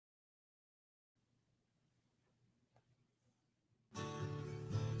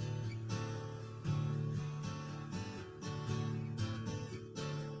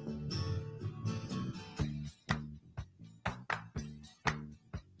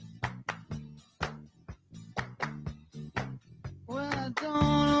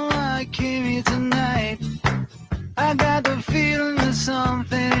don't know why I came here tonight. I got the feeling that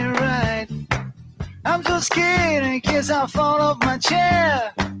something ain't right. I'm so scared in case I fall off my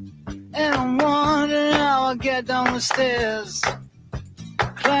chair. And I'm wondering how I'll get down the stairs.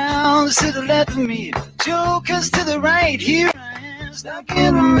 Clowns to the left of me, jokers to the right. Here I am, stuck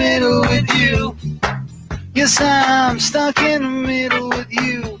in the middle with you. Yes, I'm stuck in the middle with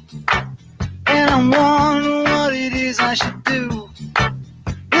you. And I'm wondering what it is I should do.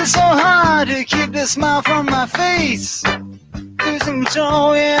 It's so hard to keep the smile from my face. Losing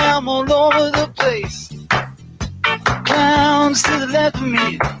joy, yeah, I'm all over the place. Clowns to the left of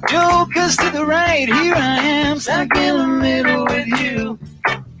me, jokers to the right. Here I am, stuck in the middle with you.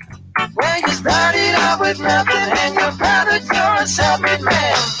 Well, you started out with nothing and you're proud that you're a self-made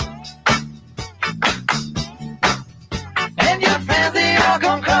man. And your friends, they all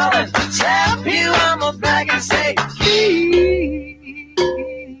come calling, slap you on the back and say, please,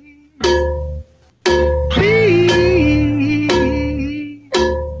 please.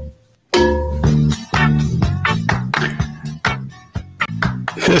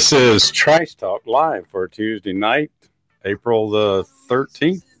 This is Trice Talk live for Tuesday night, April the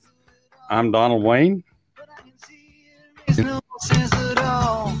 13th. I'm Donald Wayne.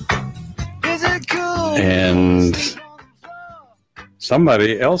 And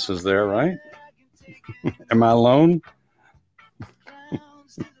somebody else is there, right? Am I alone?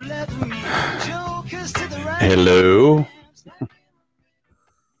 Hello.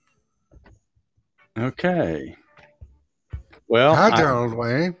 Okay. Well, hi, Donald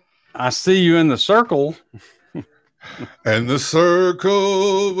Wayne. I see you in the circle. And the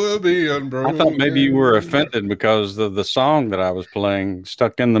circle will be unbroken. I thought maybe you were offended because of the song that I was playing,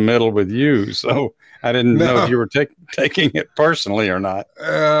 Stuck in the Middle with You. So I didn't know if you were taking it personally or not.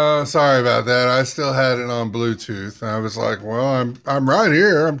 Sorry about that. I still had it on Bluetooth. I was like, well, I'm right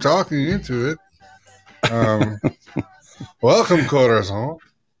here. I'm talking into it. Welcome, Corazon.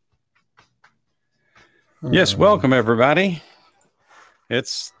 Yes, welcome, everybody.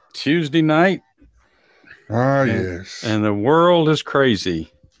 It's Tuesday night. Ah, yes. And the world is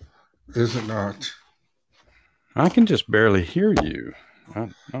crazy. Is it not? I can just barely hear you. I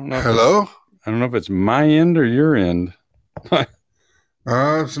don't know. Hello? I don't know if it's my end or your end.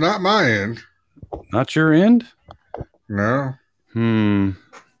 It's not my end. Not your end? No. Don't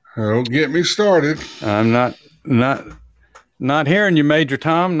get me started. I'm not hearing you, Major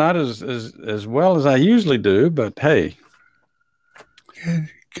Tom. Not as well as I usually do, but hey. Can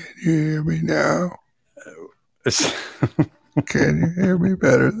you hear me now? Can you hear me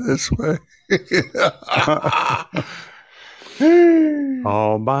better this way?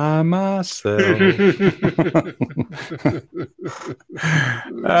 All by myself.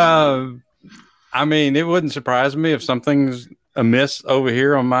 I mean, it wouldn't surprise me if something's amiss over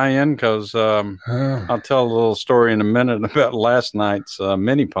here on my end, because I'll tell a little story in a minute about last night's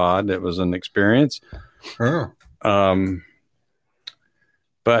mini pod. It was an experience.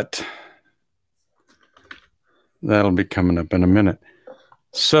 But that'll be coming up in a minute.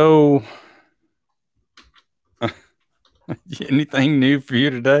 So, anything new for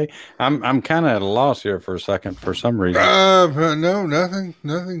you today? I'm kind of at a loss here for a second for some reason. No,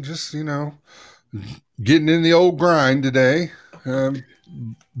 nothing. Just, getting in the old grind today.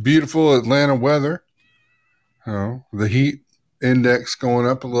 Beautiful Atlanta weather. The heat index going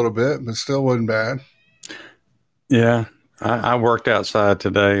up a little bit, but still wasn't bad. Yeah, I worked outside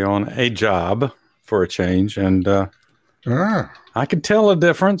today on a job for a change, and I could tell a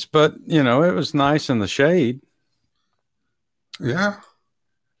difference, but it was nice in the shade. Yeah.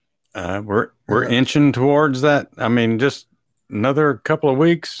 We're inching towards that. I mean, just another couple of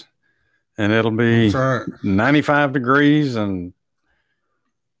weeks and it'll be 95 degrees and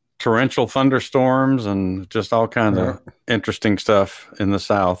torrential thunderstorms and just all kinds of interesting stuff in the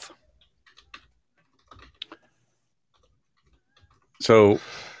South. So,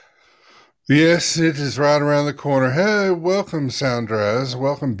 yes, it is right around the corner. Hey, welcome, Soundraz.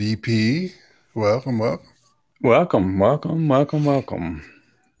 Welcome, BP. Welcome.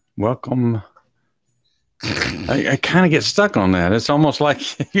 I kind of get stuck on that. It's almost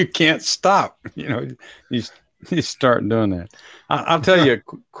like you can't stop. You start doing that. I'll tell you a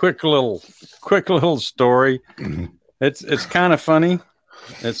quick little story. It's kind of funny.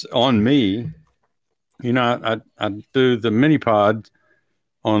 It's on me. I do the mini pod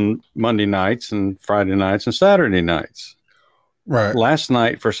on Monday nights and Friday nights and Saturday nights. Right. Last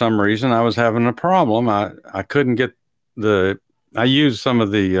night, for some reason, I was having a problem. I couldn't get I used some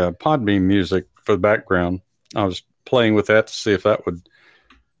of the Podbean music for the background. I was playing with that to see if that would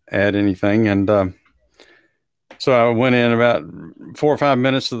add anything. And So I went in about 4 or 5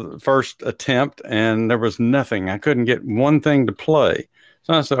 minutes of the first attempt, and there was nothing. I couldn't get one thing to play.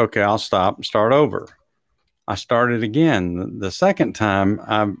 So I said, okay, I'll stop and start over. I started again. The second time,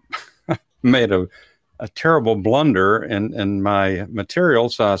 I made a terrible blunder in my material.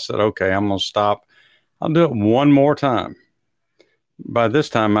 So I said, okay, I'm going to stop. I'll do it one more time. By this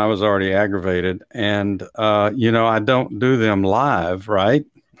time, I was already aggravated. And, I don't do them live, right?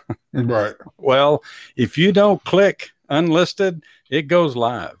 Right. Well, if you don't click unlisted, it goes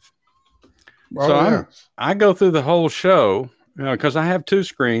live. Oh, So yeah. I go through the whole show, because I have two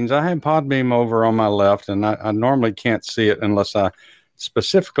screens. I have Podbean over on my left, and I normally can't see it unless I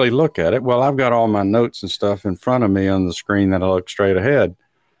specifically look at it. Well, I've got all my notes and stuff in front of me on the screen that I look straight ahead.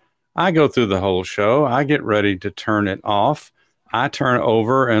 I go through the whole show. I get ready to turn it off. I turn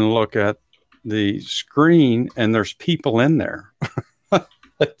over and look at the screen, and there's people in there.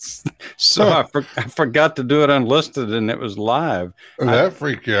 So I forgot to do it unlisted, and it was live. That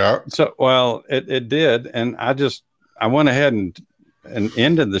freaked you out. So, well, it did. And I went ahead and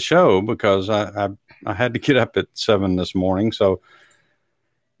ended the show because I had to get up at 7 this morning. So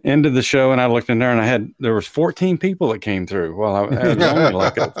ended the show, and I looked in there, and there was 14 people that came through. Well, it was only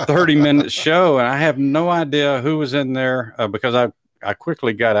like a 30-minute show, and I have no idea who was in there because I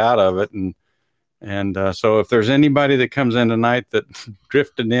quickly got out of it. And so if there's anybody that comes in tonight that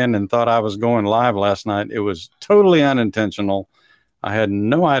drifted in and thought I was going live last night, it was totally unintentional. I had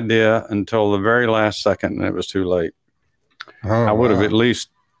no idea until the very last second, and it was too late. Oh, I would have at least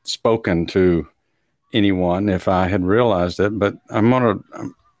spoken to anyone if I had realized it, but I'm going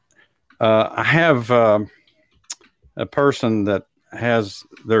to, I have a person that has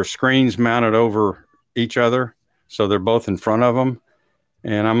their screens mounted over each other. So they're both in front of them.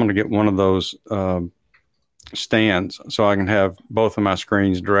 And I'm going to get one of those stands so I can have both of my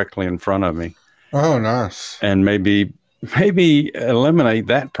screens directly in front of me. Oh, nice. And maybe eliminate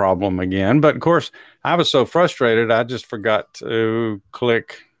that problem again. But of course, I was so frustrated, I just forgot to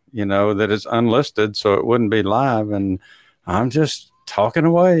click, that it's unlisted so it wouldn't be live. And I'm just talking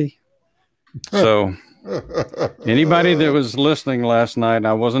away. So anybody that was listening last night,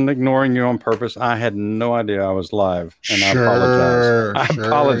 I wasn't ignoring you on purpose. I had no idea I was live. And I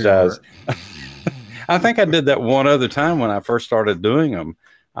apologize. I think I did that one other time when I first started doing them.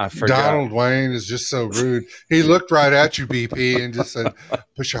 I forgot. Donald Wayne is just so rude. He looked right at you, BP, and just said,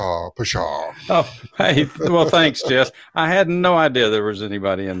 pshaw, pshaw. Oh, hey, well, thanks, Jess. I had no idea there was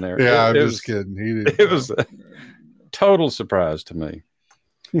anybody in there. Yeah, I'm just kidding. He didn't. It was a total surprise to me.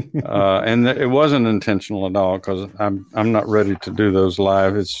 And it wasn't intentional at all because I'm not ready to do those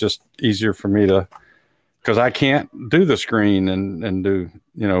live. It's just easier for me because I can't do the screen and do,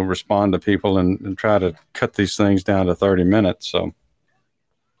 respond to people and try to cut these things down to 30 minutes. So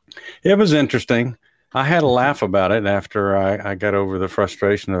it was interesting. I had a laugh about it after I got over the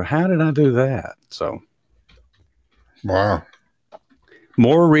frustration of how did I do that? So, wow.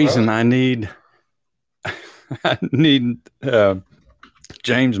 More reason I need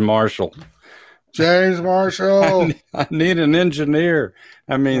James Marshall. I need an engineer.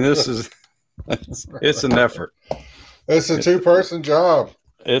 I mean, it's an effort. It's a 2-person job.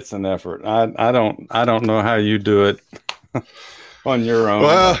 It's an effort. I don't know how you do it on your own.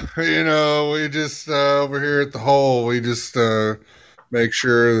 Well, we just over here at the hole, we just make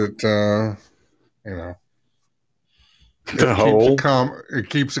sure that the hole. It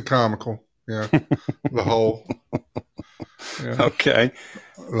keeps it comical. Yeah, the hole. Yeah. Okay.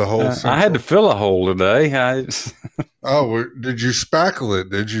 The hole. I had to fill a hole today. Did you spackle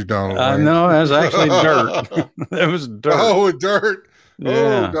it? Did you, Donald Wayne? No, it was actually dirt. It was dirt. Oh, dirt.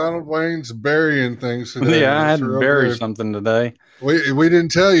 Yeah. Oh, Donald Wayne's burying things today. Yeah, I had to bury something today. We didn't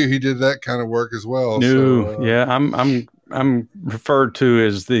tell you he did that kind of work as well. No, so, yeah, I'm referred to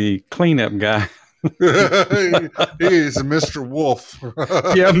as the cleanup guy. He is Mr. Wolf.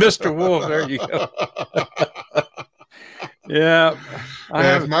 Yeah, Mr. Wolf. There you go. Yeah.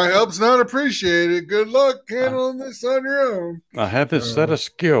 If my help's not appreciated, good luck handling this on your own. I have this set of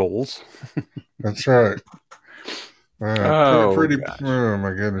skills. That's right. Oh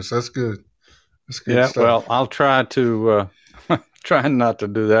my goodness. That's good. That's good stuff. Well, I'll try to try not to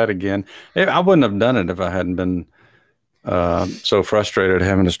do that again. I wouldn't have done it if I hadn't been so frustrated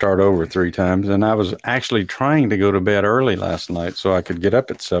having to start over 3 times. And I was actually trying to go to bed early last night so I could get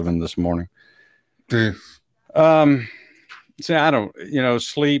up at 7 this morning. See, I don't,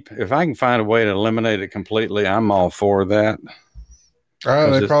 sleep. If I can find a way to eliminate it completely, I'm all for that.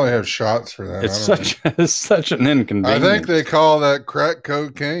 They probably have shots for that. It's such an inconvenience. I think they call that crack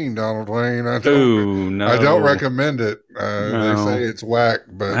cocaine, Donald Wayne. I don't recommend it. No. They say it's whack.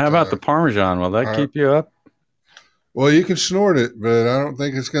 But how about the Parmesan? Will that keep you up? Well, you can snort it, but I don't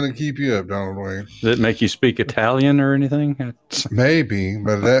think it's going to keep you up, Donald Wayne. Does it make you speak Italian or anything? Maybe,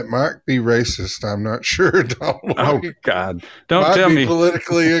 but that might be racist. I'm not sure, Donald Wayne. Oh, God. Don't might tell be me.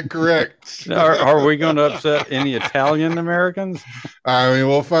 politically incorrect. Are we going to upset any Italian Americans? I mean,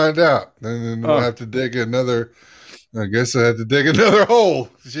 we'll find out. And then we'll have to dig another. I guess I have to dig another hole.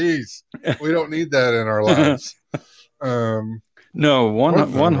 Jeez. We don't need that in our lives. No,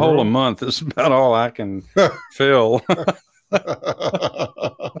 one hole a month is about all I can fill.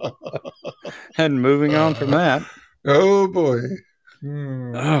 And moving on from that. Oh, boy.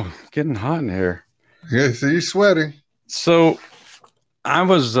 Oh, getting hot in here. Yeah, so you're sweating. So I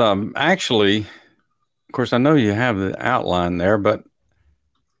was actually, of course, I know you have the outline there, but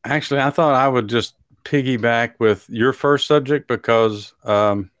actually I thought I would just piggyback with your first subject because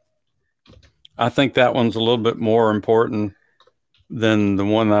I think that one's a little bit more important than the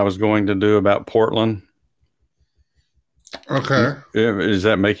one I was going to do about Portland. Okay. Is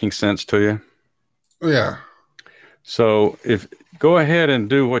that making sense to you? Yeah. So if go ahead and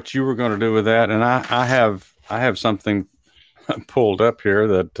do what you were going to do with that, and I have something pulled up here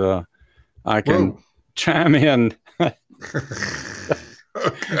that I can chime in.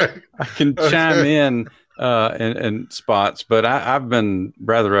 Okay. I can chime in spots, but I've been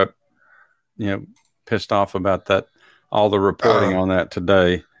rather pissed off about that. All the reporting on that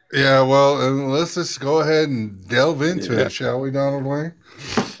today. Yeah, well, let's just go ahead and delve into it, shall we, Donald Wayne?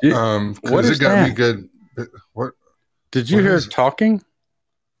 What is it got that? me good. What did you hear talking?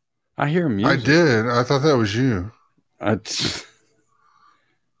 I hear music. I did. I thought that was you. I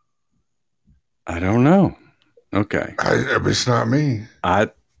don't know. Okay. It's not me.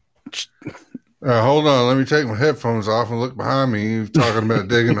 Hold on. Let me take my headphones off and look behind me. You're talking about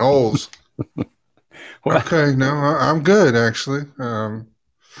digging holes. Well, okay. No, I'm good, actually.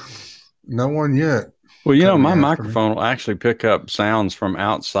 No one yet. Well, my microphone will actually pick up sounds from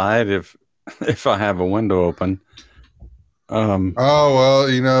outside if I have a window open. Well,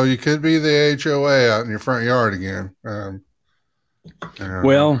 you could be the HOA out in your front yard again.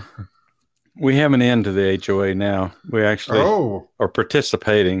 Well, we have an end to the HOA now. We actually are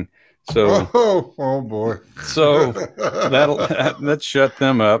participating. So, oh boy. So let's shut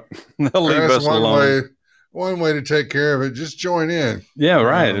them up. They'll leave us alone. One way to take care of it, just join in. Yeah,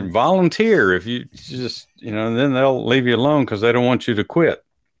 right. And volunteer if you just, and then they'll leave you alone because they don't want you to quit.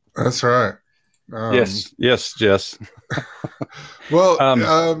 That's right. Yes, Jess.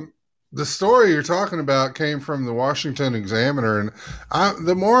 Well, the story you're talking about came from the Washington Examiner, and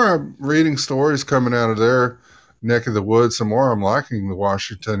the more I'm reading stories coming out of their neck of the woods, the more I'm liking the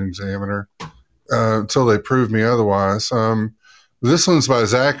Washington Examiner until they prove me otherwise. This one's by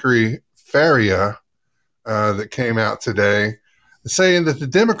Zachary Faria that came out today, saying that the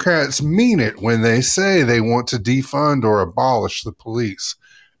Democrats mean it when they say they want to defund or abolish the police.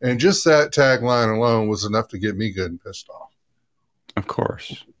 And just that tagline alone was enough to get me good and pissed off. Of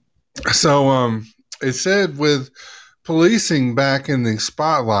course. So it said with policing back in the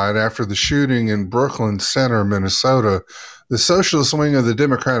spotlight after the shooting in Brooklyn Center, Minnesota, the socialist wing of the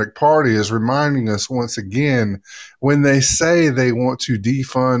Democratic Party is reminding us once again, when they say they want to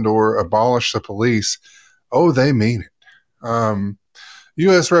defund or abolish the police, they mean it.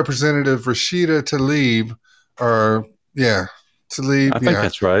 U.S. Representative Rashida Tlaib, Tlaib. I think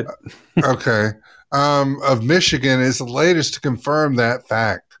that's right. Okay. Of Michigan is the latest to confirm that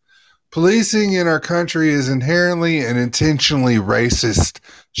fact. Policing in our country is inherently and intentionally racist,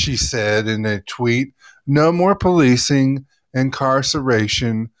 she said in a tweet. No more policing,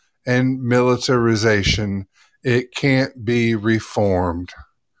 incarceration, and militarization. It can't be reformed.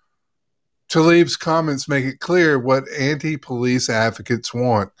 Tlaib's comments make it clear what anti-police advocates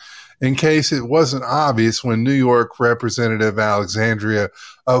want. In case it wasn't obvious when New York Representative Alexandria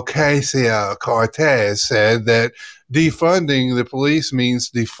Ocasio-Cortez said that defunding the police means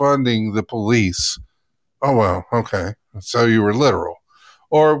defunding the police. Oh, well, okay. So you were literal.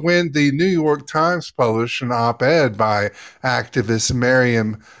 Or when the New York Times published an op-ed by activist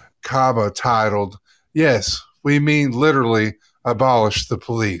Miriam Kaba titled, "Yes, we mean literally abolish the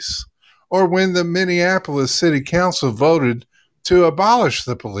police." Or when the Minneapolis City Council voted to abolish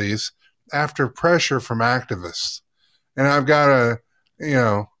the police after pressure from activists. And I've got a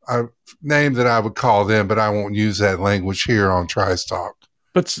name that I would call them, but I won't use that language here on Trice Talk.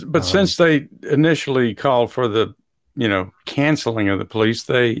 But since they initially called for the, canceling of the police,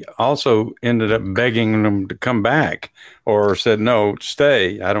 they also ended up begging them to come back or said, no,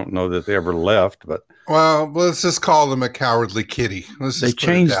 stay. I don't know that they ever left, but. Well, let's just call them a cowardly kitty. They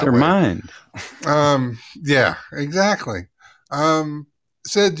changed their mind. Yeah, exactly.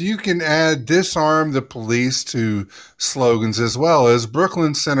 said you can add disarm the police to slogans as well. As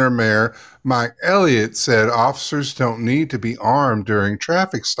Brooklyn Center Mayor Mike Elliott said, officers don't need to be armed during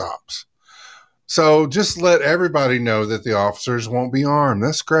traffic stops. So just let everybody know that the officers won't be armed.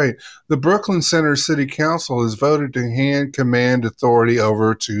 That's great. The Brooklyn Center City Council has voted to hand command authority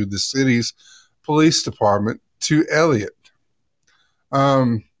over to the city's police department to Elliott.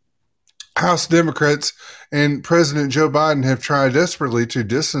 House Democrats and President Joe Biden have tried desperately to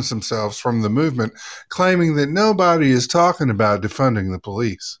distance themselves from the movement, claiming that nobody is talking about defunding the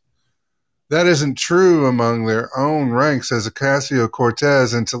police. That isn't true among their own ranks, as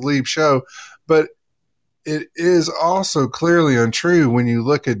Ocasio-Cortez and Tlaib show, but it is also clearly untrue when you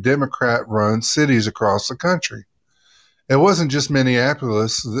look at Democrat-run cities across the country. It wasn't just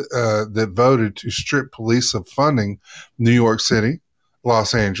Minneapolis that voted to strip police of funding. New York City,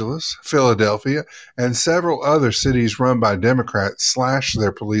 Los Angeles, Philadelphia, and several other cities run by Democrats slashed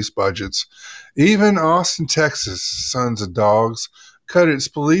their police budgets. Even Austin, Texas, sons of dogs, cut its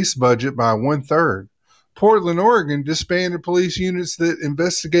police budget by 1/3. Portland, Oregon disbanded police units that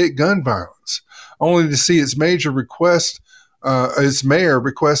investigate gun violence, only to see its mayor request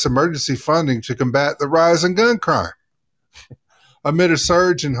emergency funding to combat the rise in gun crime. Amid a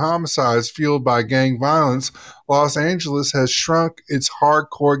surge in homicides fueled by gang violence, Los Angeles has shrunk its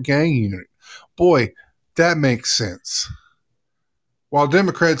hardcore gang unit. Boy, that makes sense. While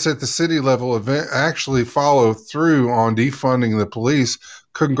Democrats at the city level actually follow through on defunding the police,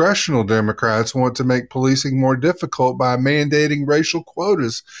 congressional Democrats want to make policing more difficult by mandating racial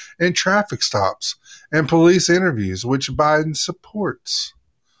quotas and traffic stops and police interviews, which Biden supports.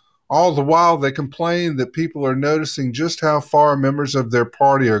 All the while, they complain that people are noticing just how far members of their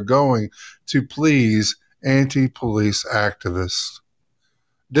party are going to please anti-police activists.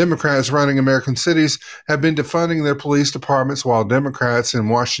 Democrats running American cities have been defunding their police departments, while Democrats in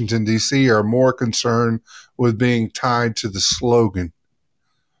Washington, D.C. are more concerned with being tied to the slogan.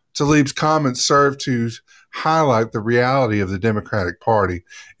 Tlaib's comments serve to highlight the reality of the Democratic Party.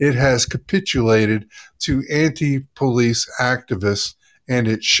 It has capitulated to anti-police activists, and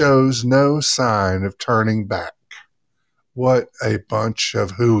it shows no sign of turning back. What a bunch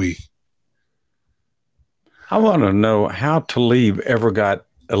of hooey. I want to know how Tlaib ever got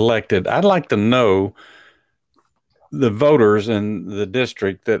elected. I'd like to know the voters in the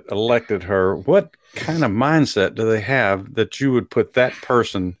district that elected her. What kind of mindset do they have that you would put that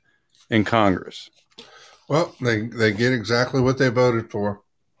person in Congress? Well, they get exactly what they voted for.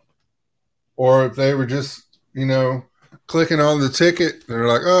 Or if they were just, clicking on the ticket, they're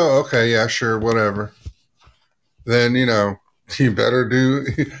like, oh, okay, yeah, sure, whatever. Then, you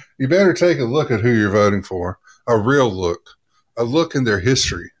better take a look at who you're voting for. A real look. A look in their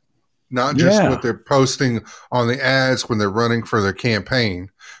history. Not just what they're posting on the ads when they're running for their campaign.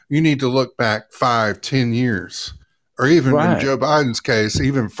 You need to look back 5-10 years. Or even in Joe Biden's case,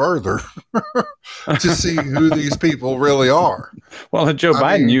 even further to see who these people really are. Well, in Joe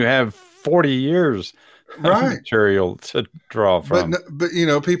Biden, you have 40 years material to draw from. But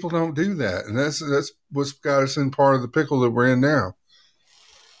people don't do that. And that's what's got us in part of the pickle that we're in now.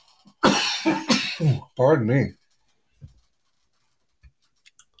 Pardon me.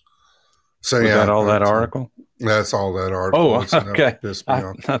 So Was that all that article? That's all that article. Oh, okay.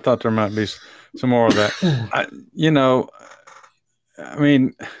 I thought there might be some more of that.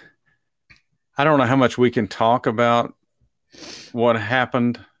 I don't know how much we can talk about what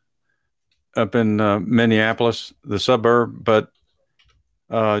happened up in Minneapolis, the suburb, but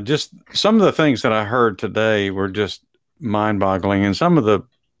just some of the things that I heard today were just mind-boggling, and some of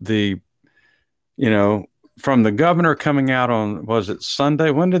the from the governor coming out on, was it Sunday?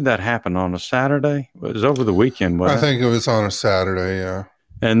 When did that happen? On a Saturday? It was over the weekend, wasn't it? I think it was on a Saturday, yeah.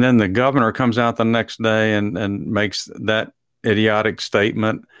 And then the governor comes out the next day and makes that idiotic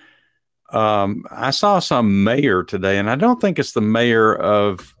statement. I saw some mayor today, and I don't think it's the mayor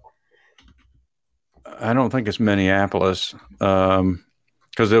of, I don't think it's Minneapolis,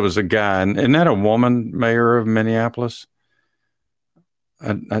 because it was a guy. Isn't that a woman mayor of Minneapolis?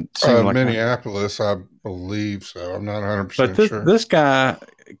 Minneapolis, I believe so. I'm not 100% sure. This guy,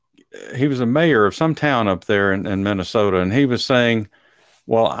 he was a mayor of some town up there in Minnesota, and he was saying,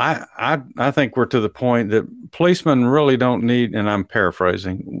 well, I think we're to the point that policemen really don't need, and I'm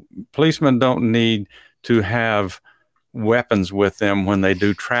paraphrasing, policemen don't need to have weapons with them when they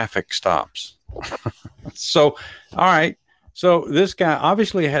do traffic stops. So, all right. So this guy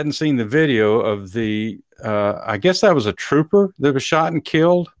obviously hadn't seen the video of the, I guess that was a trooper that was shot and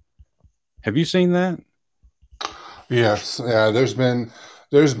killed. Have you seen that? Yes. Yeah. There's been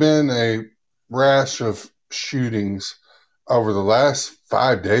a rash of shootings over the last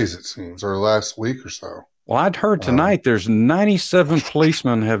 5 days, it seems, or last week or so. Well, I'd heard tonight there's 97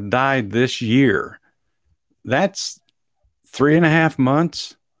 policemen have died this year. That's 3.5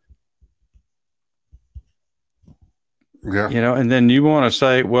 months. Yeah. And then you want to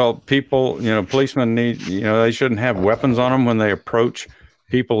say, well, people, policemen need, they shouldn't have weapons on them when they approach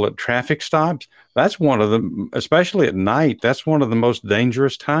people at traffic stops. That's one of them, especially at night. That's one of the most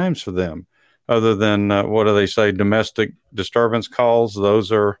dangerous times for them. Other than, what do they say, domestic disturbance calls?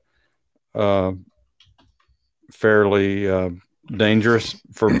 Those are fairly dangerous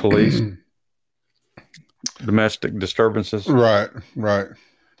for police. Domestic disturbances. Right.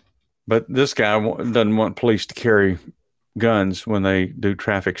 But this guy doesn't want police to carry guns when they do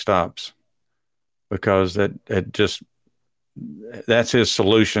traffic stops, because that's his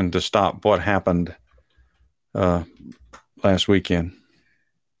solution to stop what happened last weekend.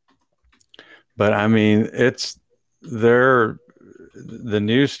 But I mean, the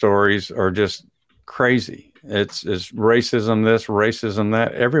news stories are just crazy. It's racism this, racism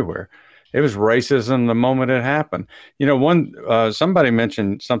that, everywhere. It was racism the moment it happened. Somebody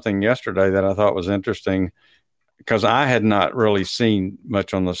mentioned something yesterday that I thought was interesting, because I had not really seen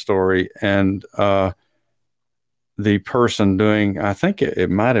much on the story. And the person doing, I think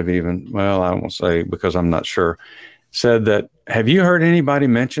it might have even, well, I won't say because I'm not sure, said that, have you heard anybody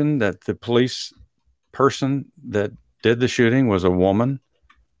mention that the police person that did the shooting was a woman?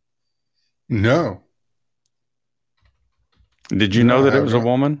 No. Did you know that it was a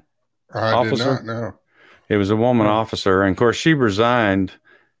woman? Officer? Did not know. It was a woman officer. And of course, she resigned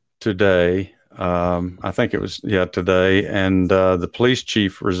today. I think it was, today. And the police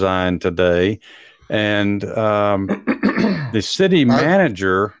chief resigned today. And the city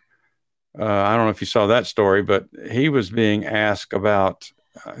manager, I don't know if you saw that story, but he was being asked about,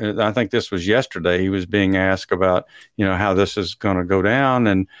 I think this was yesterday, he was being asked about, how this is going to go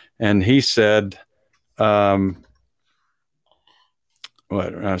down. And he said, let's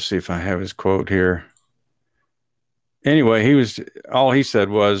see if I have his quote here. Anyway, all he said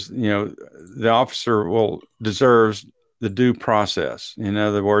was, the officer deserves the due process. In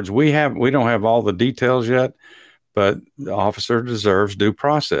other words, we don't have all the details yet, but the officer deserves due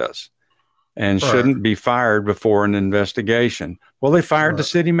process and shouldn't be fired before an investigation. Well, they fired the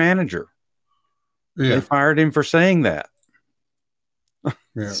city manager. Yeah. They fired him for saying that.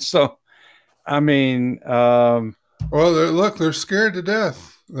 Yeah. So, I mean, well, they're scared to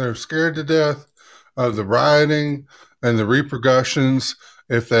death. They're scared to death of the rioting and the repercussions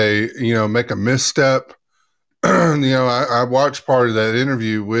if they, make a misstep. I watched part of that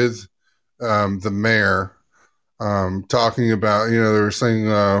interview with the mayor talking about, they were saying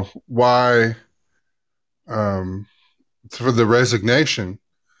why for the resignation.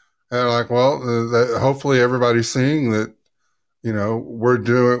 And like, well, hopefully everybody's seeing that, we're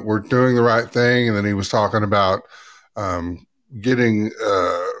doing the right thing. And then he was talking about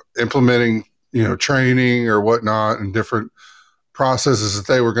implementing, training or whatnot and different processes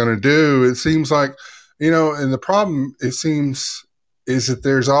that they were going to do. It seems like, and the problem, it seems, is that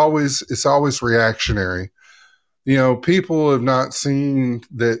it's always reactionary. People have not seen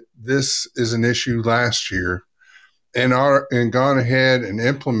that this is an issue last year and gone ahead and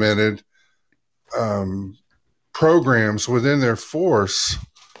implemented programs within their force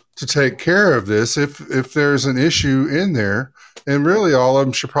to take care of this if there's an issue in there. And really all of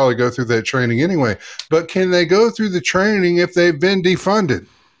them should probably go through that training anyway. But can they go through the training if they've been defunded?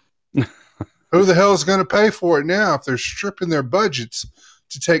 Who the hell is going to pay for it now if they're stripping their budgets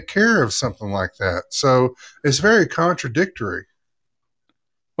to take care of something like that? So it's very contradictory.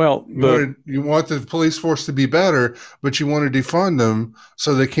 Well, you want the police force to be better, but you want to defund them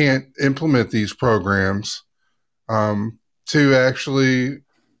so they can't implement these programs to actually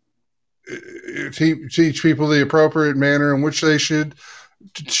teach people the appropriate manner in which they should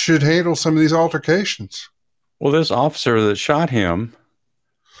handle some of these altercations. Well, this officer that shot him,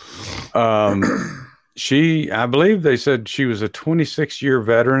 I believe they said she was a 26-year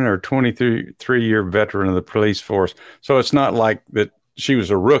veteran or 23-year veteran of the police force. So it's not like that she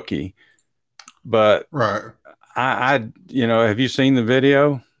was a rookie, but right. I have you seen the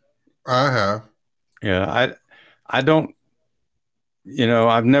video? I have. Yeah. I don't,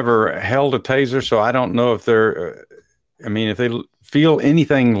 I've never held a taser, so I don't know if if they feel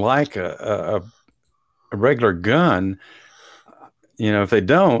anything like a regular gun. If they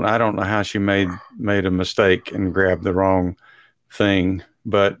don't, I don't know how she made a mistake and grabbed the wrong thing.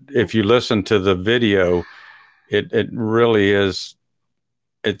 But if you listen to the video, it really is.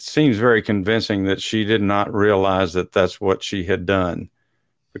 It seems very convincing that she did not realize that that's what she had done.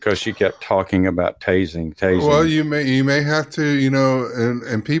 because she kept talking about tasing. Well, you may have to,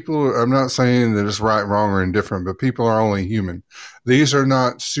 and people, I'm not saying that it's right, wrong, or indifferent, but people are only human. These are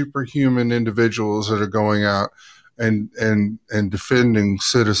not superhuman individuals that are going out and defending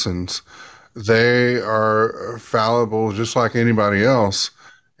citizens. They are fallible just like anybody else.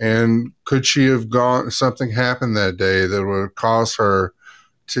 And could she have something happened that day that would cause her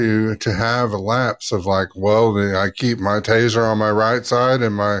to have a lapse of like, well, I keep my taser on my right side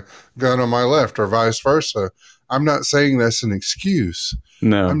and my gun on my left, or vice versa. I'm not saying that's an excuse.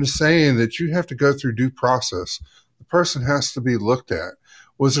 No. I'm just saying that you have to go through due process. The person has to be looked at.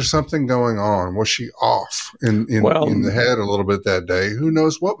 Was there something going on? Was she off in the head a little bit that day? Who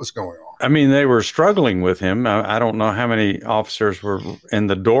knows what was going on? I mean, they were struggling with him. I don't know how many officers were in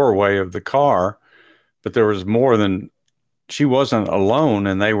the doorway of the car, but there was more than. She wasn't alone,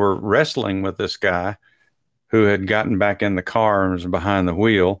 and they were wrestling with this guy who had gotten back in the car and was behind the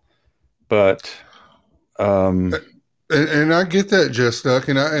wheel. But, and I get that, Jess Duck,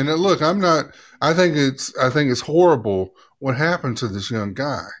 and look, I think it's horrible what happened to this young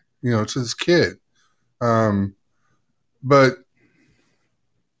guy, to this kid. But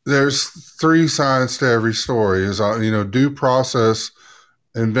there's three sides to every story. Is due process,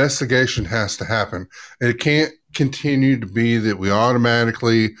 investigation has to happen. It can't continue to be that we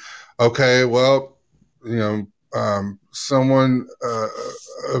automatically, okay, well, someone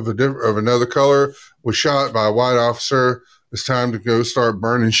of another color was shot by a white officer. It's time to go start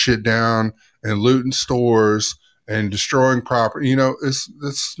burning shit down and looting stores and destroying property.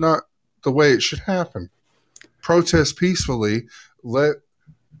 It's not the way it should happen. Protest peacefully. Let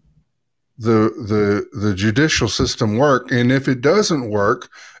the judicial system work, and if it doesn't work,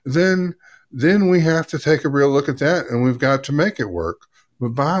 then we have to take a real look at that, and we've got to make it work.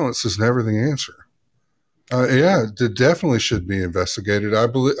 But violence is never the answer. It definitely should be investigated.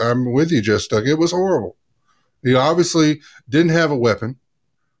 I'm with you, Jess Duck. It was horrible. He obviously didn't have a weapon,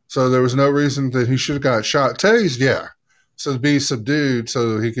 so there was no reason that he should have got shot. Tased, yeah. So to be subdued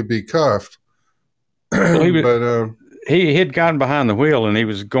so he could be cuffed. Well, he had gotten behind the wheel, and he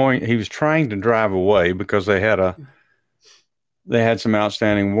was trying to drive away because they had some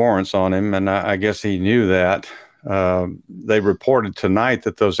outstanding warrants on him, and I guess he knew that. They reported tonight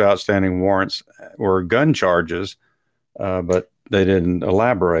that those outstanding warrants were gun charges, but they didn't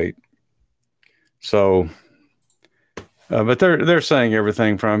elaborate. So, but they're saying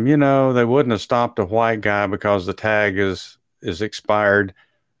everything from, they wouldn't have stopped a white guy because the tag is expired.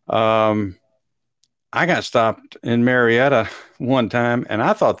 I got stopped in Marietta one time, and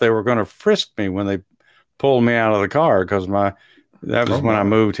I thought they were going to frisk me when they pulled me out of the car because that was when I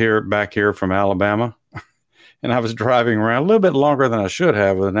moved back here from Alabama, and I was driving around a little bit longer than I should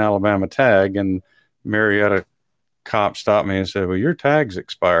have with an Alabama tag, and Marietta cop stopped me and said, "Well, your tag's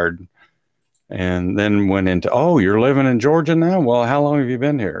expired," and then went into, "Oh, you're living in Georgia now? Well, how long have you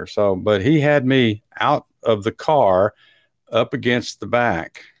been here?" So, but he had me out of the car up against the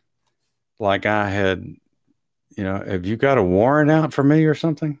back. Like I had, have you got a warrant out for me or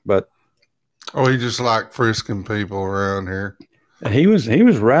something? But he just like frisking people around here. He was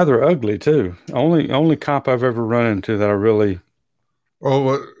rather ugly too. Only cop I've ever run into that I really. Oh,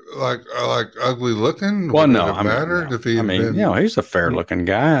 what, like ugly looking? Well, no, if he he's a fair looking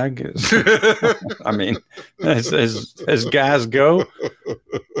guy, I guess. I mean, as guys go.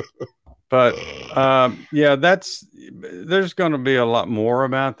 But there's going to be a lot more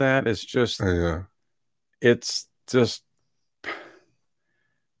about that. It's just,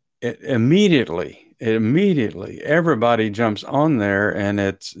 immediately everybody jumps on there, and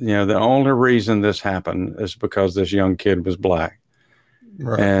it's, the only reason this happened is because this young kid was black.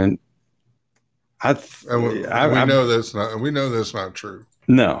 Right. And we know that's not true.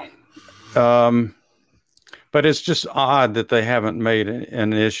 No. But it's just odd that they haven't made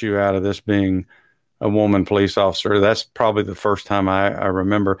an issue out of this being a woman police officer. That's probably the first time I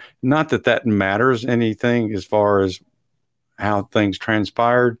remember. Not that matters anything as far as how things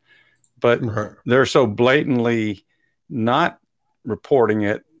transpired, but they're so blatantly not reporting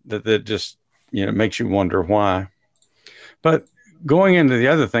it that just, makes you wonder why. But going into the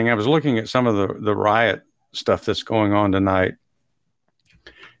other thing, I was looking at some of the riot stuff that's going on tonight.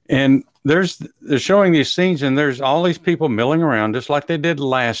 And they're showing these scenes, and there's all these people milling around just like they did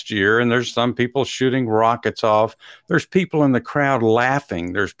last year. And there's some people shooting rockets off. There's people in the crowd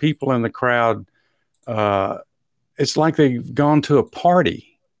laughing. There's people in the crowd. It's like they've gone to a party.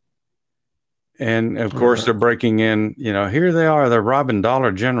 And of course they're breaking in, here they are, they're robbing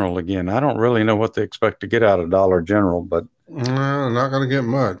Dollar General again. I don't really know what they expect to get out of Dollar General, but not going to get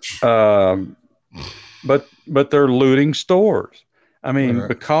much. But they're looting stores. I mean,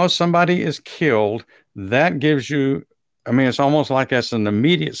 because somebody is killed, that gives you, I mean, it's almost like that's an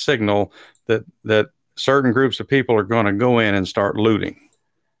immediate signal that certain groups of people are going to go in and start looting.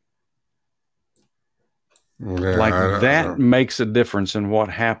 Yeah, like that makes a difference in what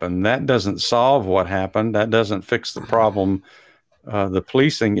happened. That doesn't solve what happened. That doesn't fix the problem, the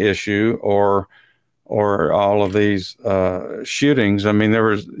policing issue, or all of these shootings. I mean, there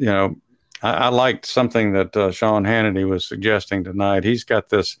was, I liked something that Sean Hannity was suggesting tonight. He's got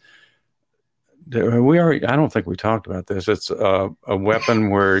this. I don't think we talked about this. It's a weapon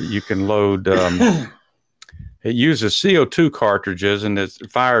where you can load. It uses CO2 cartridges and it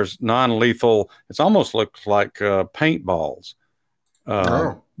fires non-lethal. It almost looks like paintballs,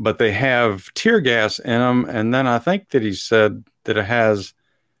 but they have tear gas in them. And then I think that he said that it has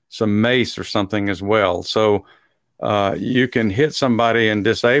some mace or something as well. So you can hit somebody and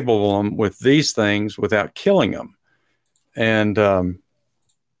disable them with these things without killing them. And I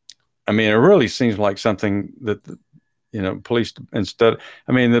mean, it really seems like something that police instead.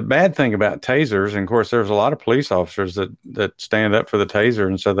 I mean, the bad thing about tasers, and of course, there's a lot of police officers that stand up for the taser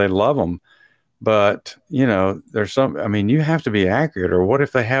and so they love them. But there's some. I mean, you have to be accurate. Or what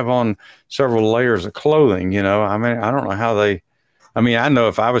if they have on several layers of clothing? I mean, I don't know how they. I mean, I know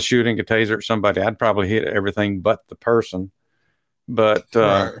if I was shooting a taser at somebody, I'd probably hit everything but the person. But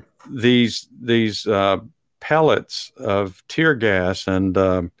these pellets of tear gas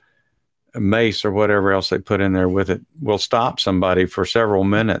and mace or whatever else they put in there with it will stop somebody for several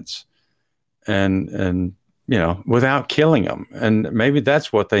minutes and without killing them. And maybe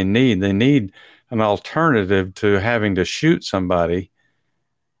that's what they need. They need an alternative to having to shoot somebody,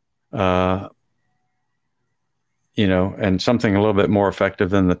 and something a little bit more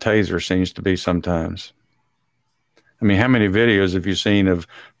effective than the taser seems to be sometimes. I mean, how many videos have you seen of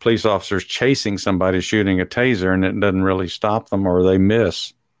police officers chasing somebody shooting a taser and it doesn't really stop them, or they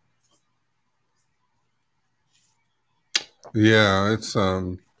miss? Yeah, it's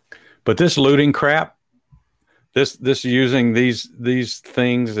But this looting crap, this using these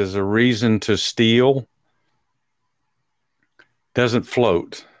things as a reason to steal doesn't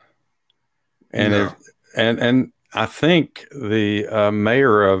float. And and I think the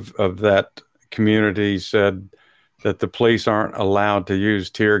mayor of that community said that the police aren't allowed to use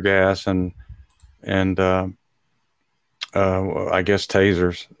tear gas and I guess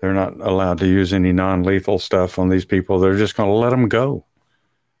tasers. They're not allowed to use any non-lethal stuff on these people. They're just going to let them go.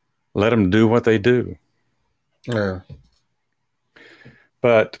 Let them do what they do. Yeah.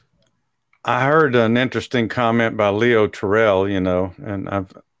 But I heard an interesting comment by Leo Terrell, and how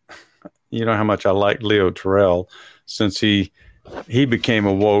much I like Leo Terrell since he became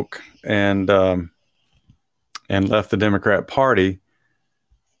awoke and left the Democrat Party.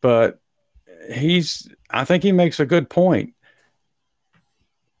 But I think he makes a good point.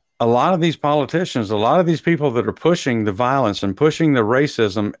 A lot of these politicians, a lot of these people that are pushing the violence and pushing the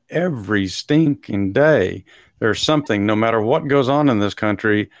racism every stinking day, there's something, no matter what goes on in this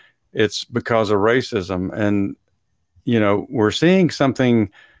country, it's because of racism. And, we're seeing something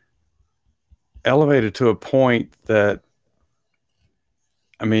elevated to a point that,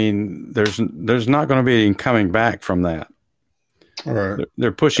 I mean, there's not going to be any coming back from that. All right.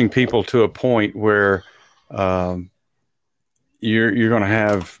 They're pushing people to a point where you're going to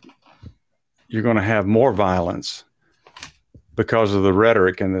have more violence because of the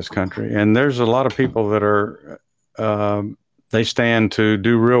rhetoric in this country. And there's a lot of people that are they stand to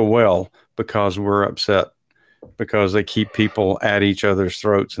do real well because we're upset, because they keep people at each other's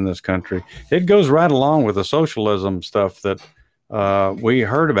throats in this country. It goes right along with the socialism stuff that we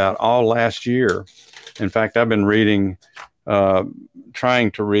heard about all last year. In fact, I've been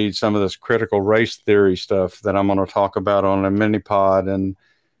trying to read some of this critical race theory stuff that I'm going to talk about on a mini pod. And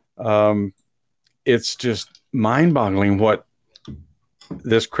it's just mind-boggling what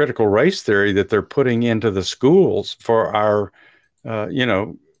this critical race theory that they're putting into the schools for our,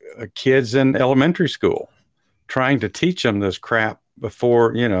 kids in elementary school, trying to teach them this crap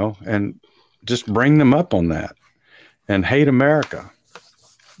before, and just bring them up on that and hate America.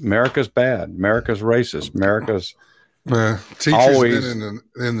 America's bad. America's racist. America's teachers always been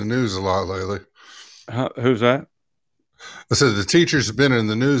in the news a lot lately. Who's that? I said the teachers have been in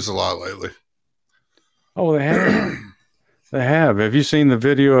the news a lot lately. Oh, they have. They have. Have you seen the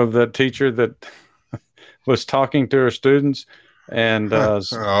video of that teacher that was talking to her students and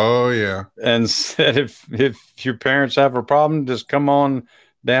oh yeah, and said if your parents have a problem, just come on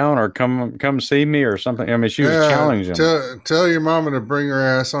down or come see me or something. I mean, she was challenging them. Tell your mama to bring her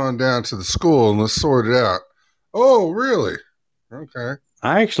ass on down to the school and let's sort it out. Oh, really? Okay.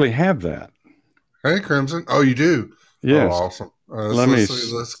 I actually have that. Hey, Crimson. Oh, you do? Yes. Oh, awesome.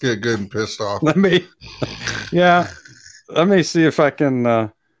 Let's get good and pissed off. Let me see if I can,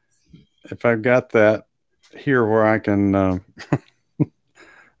 if I've got that here where I can, oh,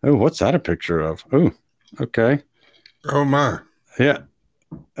 what's that a picture of? Oh, okay. Oh my. Yeah.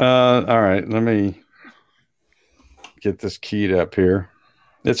 All right. Let me get this keyed up here.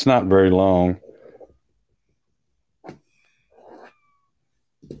 It's not very long.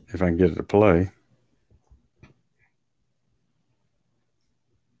 If I can get it to play.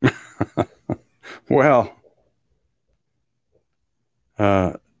 Well,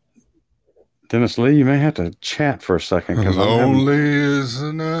 Dennis Lee, you may have to chat for a second. Lonely is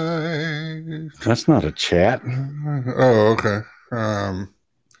the night. That's not a chat. Oh, okay.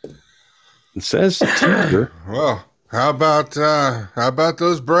 It says teacher. Well, how about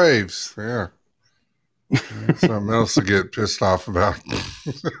those Braves? Yeah. Something else to get pissed off about.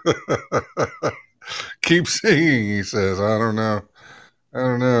 Keep singing, he says. I don't know.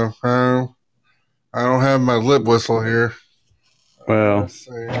 I don't have my lip whistle here. Well,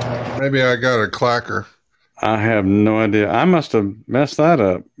 maybe I got a clacker. I have no idea. I must have messed that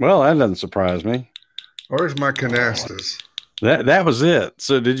up. Well, that doesn't surprise me. Where's my canastas? That was it.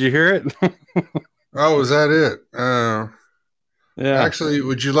 So did you hear it? Oh, was that it? Yeah. Actually,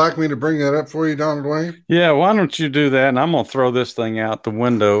 would you like me to bring that up for you, Don Dwayne? Yeah, why don't you do that? And I'm going to throw this thing out the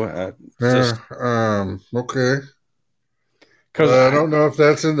window. Okay. Because I don't know if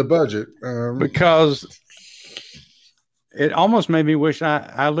that's in the budget. Because it almost made me wish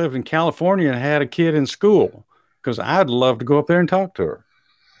I lived in California and had a kid in school, because I'd love to go up there and talk to her.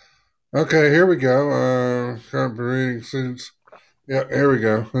 Okay, here we go. Reading students. Yeah, here we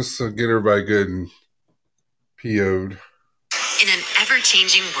go. Let's get everybody good and PO'd. In an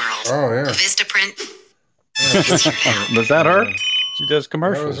ever-changing world, Vistaprint is here now. Was that her? She does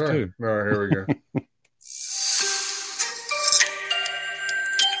commercials, too. All right, here we go.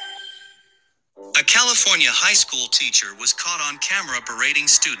 A California high school teacher was caught on camera berating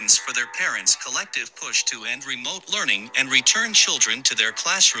students for their parents' collective push to end remote learning and return children to their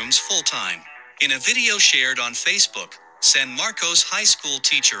classrooms full-time. In a video shared on Facebook, San Marcos high school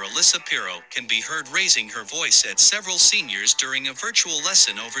teacher Alyssa Pirro can be heard raising her voice at several seniors during a virtual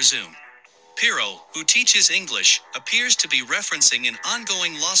lesson over Zoom. Pirro, who teaches English, appears to be referencing an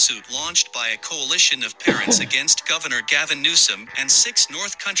ongoing lawsuit launched by a coalition of parents against Governor Gavin Newsom and 6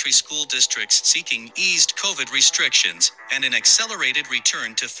 North Country school districts seeking eased COVID restrictions and an accelerated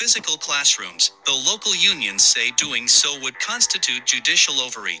return to physical classrooms, though local unions say doing so would constitute judicial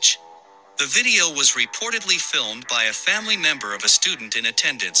overreach. The video was reportedly filmed by a family member of a student in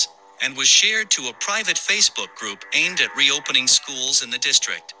attendance and was shared to a private Facebook group aimed at reopening schools in the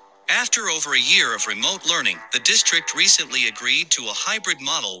district. After over a year of remote learning, the district recently agreed to a hybrid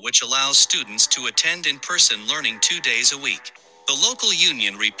model which allows students to attend in-person learning 2 days a week. The local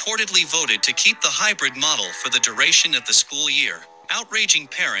union reportedly voted to keep the hybrid model for the duration of the school year, outraging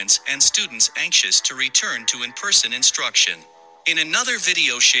parents and students anxious to return to in-person instruction. In another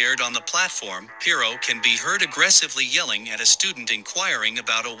video shared on the platform, Pirro can be heard aggressively yelling at a student inquiring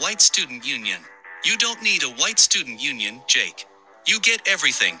about a white student union. "You don't need a white student union, Jake. You get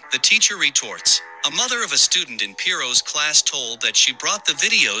everything," the teacher retorts. A mother of a student in Pirro's class told that she brought the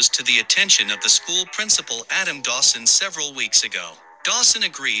videos to the attention of the school principal Adam Dawson several weeks ago. Dawson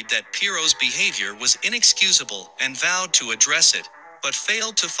agreed that Pirro's behavior was inexcusable and vowed to address it, but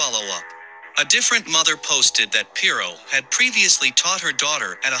failed to follow up. A different mother posted that Pirro had previously taught her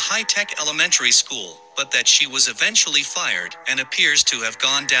daughter at a high-tech elementary school, but that she was eventually fired and appears to have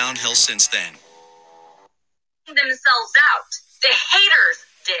gone downhill since then. Themselves out. The haters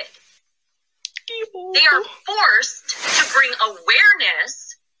did. They are forced to bring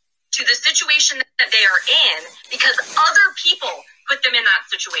awareness to the situation that they are in because other people put them in that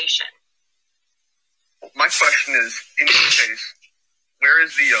situation. My question is, in this case, where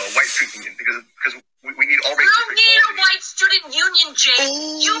is the white student union? Because we need all races equality. You need a white student union, Jake.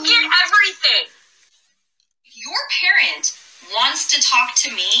 You get everything. Your parent wants to talk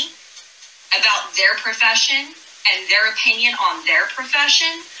to me about their profession and their opinion on their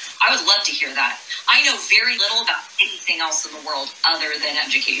profession. I would love to hear that. I know very little about anything else in the world other than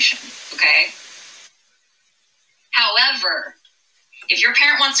education, okay? However, if your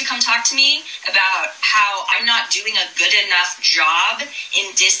parent wants to come talk to me about how I'm not doing a good enough job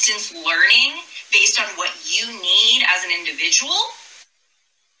in distance learning based on what you need as an individual,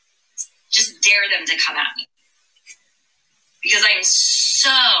 just dare them to come at me. Because I am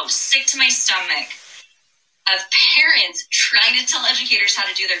so sick to my stomach of parents trying to tell educators how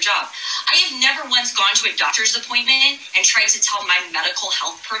to do their job. I have never once gone to a doctor's appointment and tried to tell my medical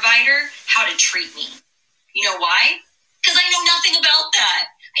health provider how to treat me. You know why? Because I know nothing about that.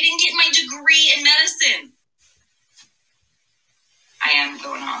 I didn't get my degree in medicine. I am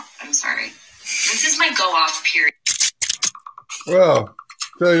going off. I'm sorry. This is my go off period. Well,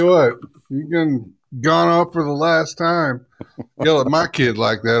 tell you what, you gone off for the last time. Yell at my kid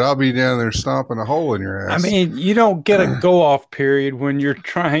like that, I'll be down there stomping a hole in your ass. I mean, you don't get a go off period when you're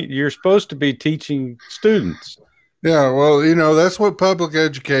supposed to be teaching students. Yeah, well, you know, that's what public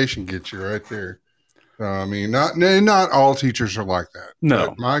education gets you right there. I mean, not all teachers are like that.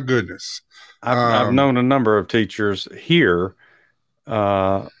 No, my goodness. I've known a number of teachers here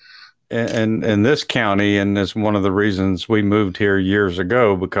in this county, and it's one of the reasons we moved here years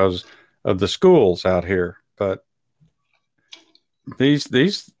ago because of the schools out here. But these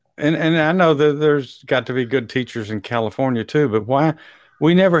and I know that there's got to be good teachers in California too, but why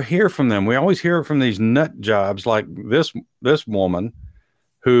we never hear from them? We always hear from these nut jobs like this woman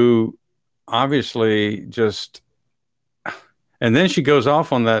who obviously just, and then she goes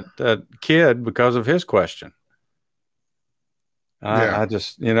off on that kid because of his question. I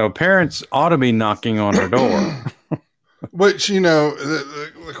just, you know, parents ought to be knocking on her door. Which, you know,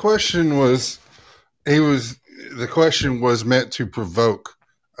 the question was, the question was meant to provoke,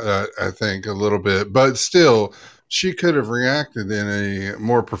 I think, a little bit, but still, she could have reacted in a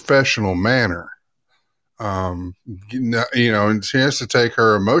more professional manner. You know, and she has to take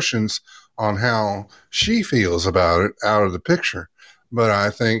her emotions on how she feels about it out of the picture. But I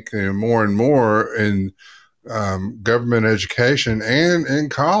think more and more in government education and in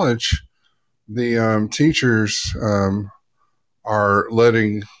college, the teachers are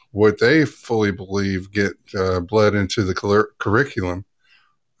letting what they fully believe get bled into the curriculum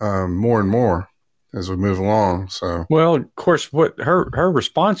more and more as we move along. So, well, of course, what her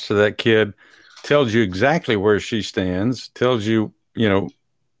response to that kid tells you exactly where she stands, tells you, you know,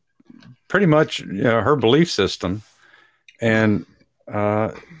 pretty much, you know, her belief system. And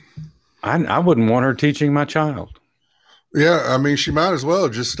I wouldn't want her teaching my child. Yeah, I mean, she might as well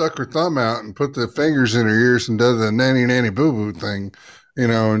just stuck her thumb out and put the fingers in her ears and did the nanny boo boo thing, you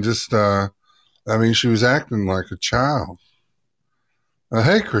know, and just, I mean, she was acting like a child.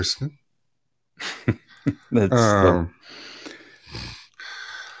 Hey, Kristen.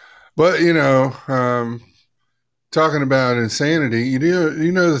 But, you know, talking about insanity, you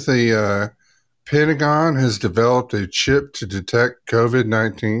know that the Pentagon has developed a chip to detect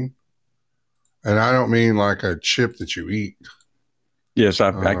COVID-19? And I don't mean like a chip that you eat. Yes,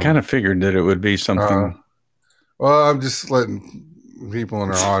 I kind of figured that it would be something. Well, I'm just letting people in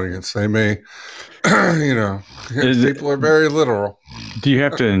our audience, they may, you know, people are very literal. Do you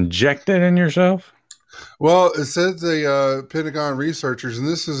have to inject it in yourself? Well, it said the Pentagon researchers, and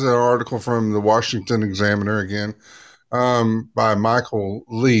this is an article from the Washington Examiner again, by Michael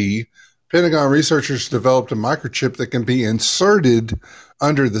Lee. Pentagon researchers developed a microchip that can be inserted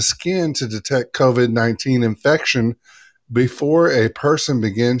under the skin to detect COVID-19 infection before a person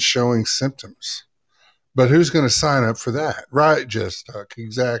begins showing symptoms. But who's going to sign up for that? Right, Jess Duck,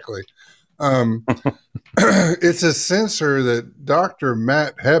 exactly. It's a sensor that Dr.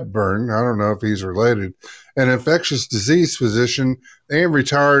 Matt Hepburn, I don't know if he's related, an infectious disease physician and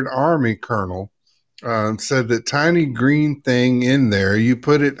retired Army colonel, said that tiny green thing in there, you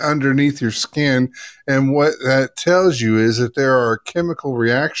put it underneath your skin, and what that tells you is that there are chemical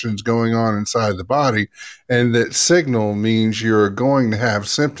reactions going on inside the body, and that signal means you're going to have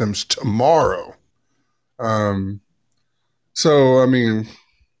symptoms tomorrow. So, I mean,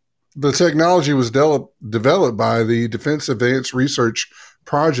 the technology was developed by the Defense Advanced Research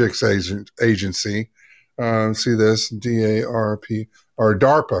Projects Agency. See this, DARP, or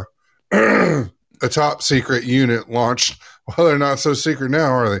DARPA. A top secret unit launched, well, they're not so secret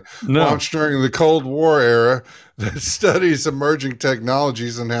now, are they? No. Launched during the Cold War era that studies emerging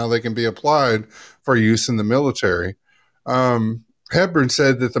technologies and how they can be applied for use in the military. Hepburn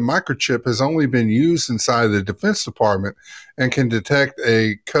said that the microchip has only been used inside the Defense Department and can detect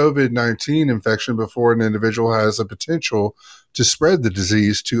a COVID-19 infection before an individual has a potential to spread the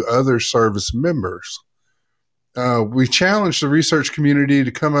disease to other service members. We challenged the research community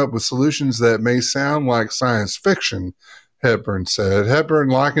to come up with solutions that may sound like science fiction, Hepburn said. Hepburn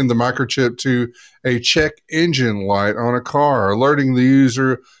likened the microchip to a check engine light on a car, alerting the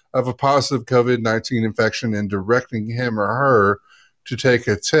user of a positive COVID-19 infection and directing him or her to take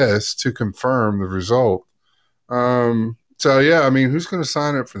a test to confirm the result. So, yeah, I mean, who's going to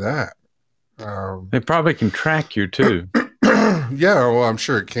sign up for that? They probably can track you, too. Yeah, well, I'm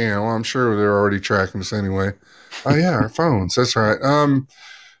sure it can. Well, I'm sure they're already tracking us anyway. Oh, yeah, our phones. That's right.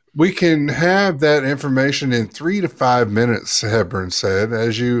 We can have that information in 3 to 5 minutes, Hepburn said.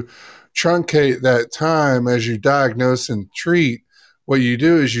 As you truncate that time as you diagnose and treat, what you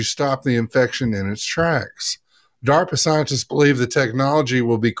do is you stop the infection in its tracks. DARPA scientists believe the technology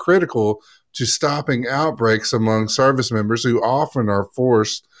will be critical to stopping outbreaks among service members who often are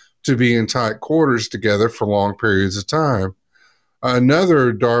forced to be in tight quarters together for long periods of time.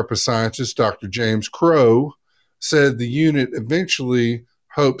 Another DARPA scientist, Dr. James Crow, said the unit eventually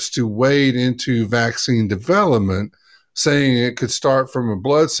hopes to wade into vaccine development, saying it could start from a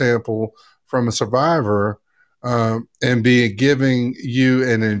blood sample from a survivor and be giving you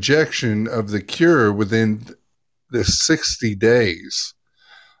an injection of the cure within the 60 days.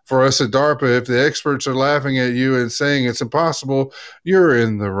 For us at DARPA, if the experts are laughing at you and saying it's impossible, you're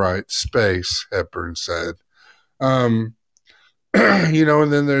in the right space, Hepburn said. And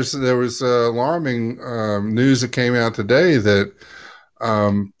then there was alarming news that came out today that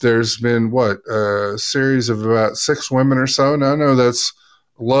there's been a series of about 6 women or so. Now, I know that's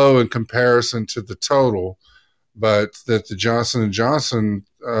low in comparison to the total, but that the Johnson & Johnson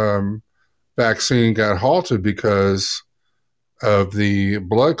vaccine got halted because of the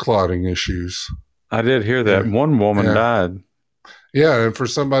blood clotting issues. I did hear that. One woman died. Yeah, and for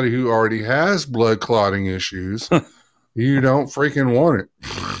somebody who already has blood clotting issues, you don't freaking want it.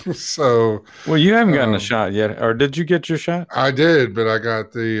 So, well, you haven't gotten a shot yet, or did you get your shot? I did, but I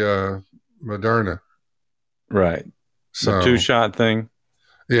got the Moderna. Right. So, the 2-shot thing.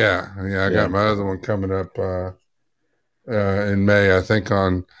 Yeah. I got my other one coming up in May, I think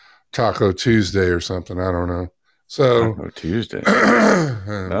on Taco Tuesday or something. I don't know. So Taco Tuesday.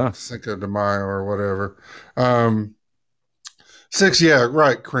 Cinco de Mayo or whatever. 6,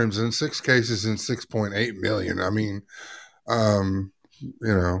 Crimson. 6 cases in 6.8 million. I mean,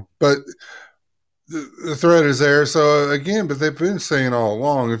 but the threat is there. So again, but they've been saying all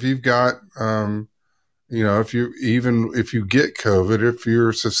along, if you've got, if you get COVID, if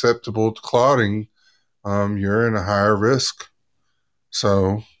you're susceptible to clotting, you're in a higher risk.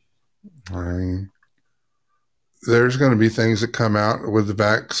 So, I mean, there's going to be things that come out with the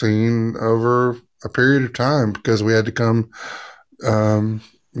vaccine over a period of time because we had to come,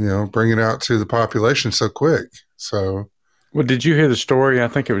 bring it out to the population so quick. So, well, did you hear the story? I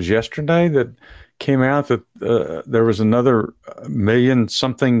think it was yesterday that came out that there was another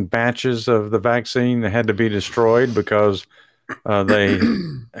 1,000,000-something batches of the vaccine that had to be destroyed because they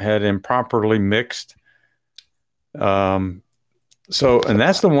had improperly mixed. And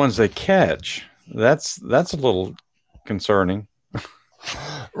that's the ones they catch. That's a little concerning.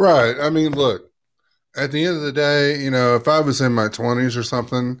 Right. I mean, look, at the end of the day, if I was in my 20s or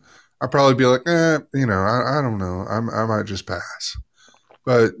something, I'd probably be like, I don't know. I might just pass.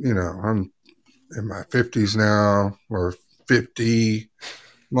 But, I'm in my 50s now, or 50.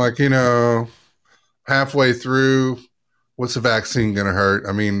 I'm like, halfway through, what's the vaccine going to hurt?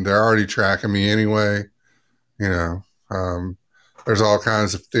 I mean, they're already tracking me anyway. There's all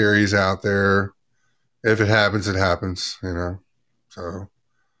kinds of theories out there. If it happens, it happens, So,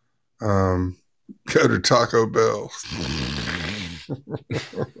 go to Taco Bell.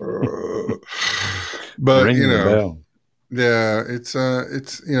 But, ring the bell. Yeah, it's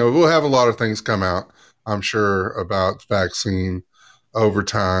we'll have a lot of things come out, I'm sure, about the vaccine over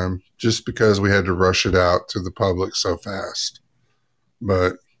time, just because we had to rush it out to the public so fast.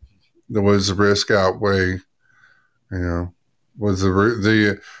 But there was the risk outweigh, was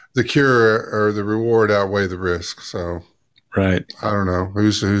the cure or the reward outweigh the risk. So, right. I don't know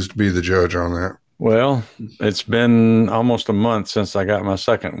who's to be the judge on that. Well, it's been almost a month since I got my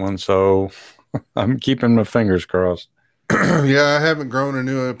second one, so I'm keeping my fingers crossed. Yeah, I haven't grown a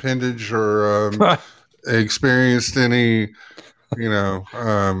new appendage or experienced any,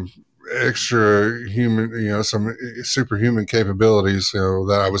 extra human, some superhuman capabilities,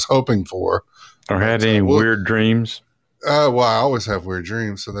 that I was hoping for. Or had any weird dreams? Well, I always have weird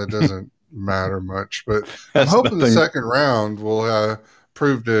dreams, so that doesn't matter much. But I'm hoping the second round will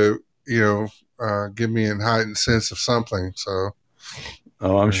prove to, give me a heightened sense of something. So,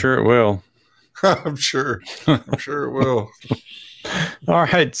 I'm sure it will. I'm sure it will. All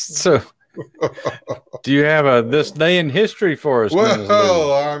right. So, do you have this day in history for us?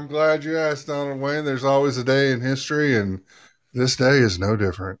 Well, I'm glad you asked, Donald Wayne. There's always a day in history, and this day is no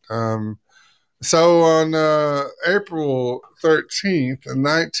different. So on April 13th,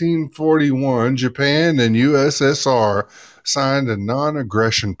 1941, Japan and USSR signed a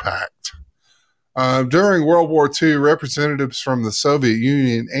non-aggression pact. During World War II, representatives from the Soviet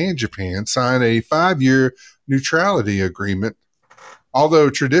Union and Japan signed a 5-year neutrality agreement. Although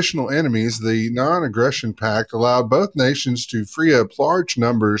traditional enemies, the non-aggression pact allowed both nations to free up large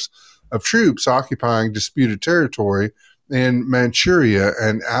numbers of troops occupying disputed territory in Manchuria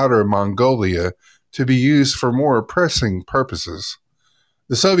and Outer Mongolia to be used for more pressing purposes.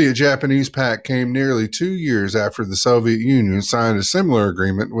 The Soviet-Japanese Pact came nearly 2 years after the Soviet Union signed a similar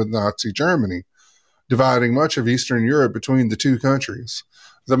agreement with Nazi Germany, dividing much of Eastern Europe between the two countries.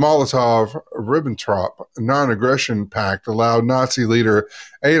 The Molotov-Ribbentrop Non-Aggression Pact allowed Nazi leader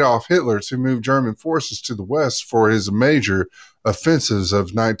Adolf Hitler to move German forces to the west for his major offensives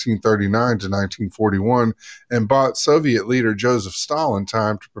of 1939 to 1941 and bought Soviet leader Joseph Stalin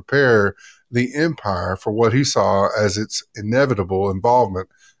time to prepare the empire for what he saw as its inevitable involvement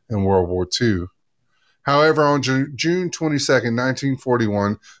in World War II. However, on June 22,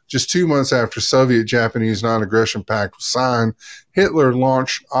 1941, just 2 months after Soviet-Japanese Non-Aggression Pact was signed, Hitler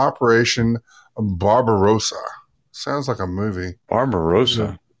launched Operation Barbarossa. Sounds like a movie.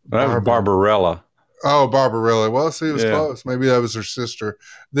 Barbarossa? That was Barbarella. Oh, Barbarella. Well, see, it was close. Maybe that was her sister.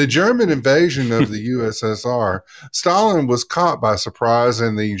 The German invasion of the USSR. Stalin was caught by surprise,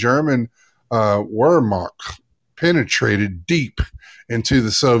 and the German Wehrmacht penetrated deep into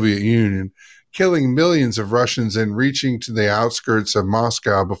the Soviet Union, killing millions of Russians and reaching to the outskirts of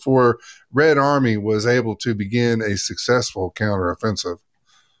Moscow before Red Army was able to begin a successful counteroffensive.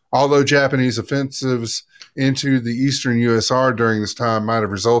 Although Japanese offensives into the eastern USSR during this time might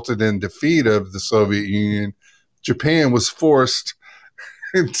have resulted in defeat of the Soviet Union, Japan was forced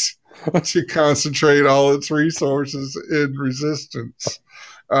to concentrate all its resources in resistance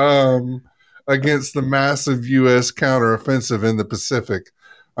against the massive U.S. counteroffensive in the Pacific,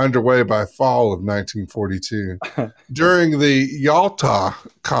 underway by fall of 1942. During the Yalta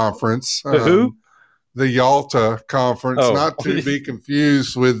Conference, the Yalta Conference, not to be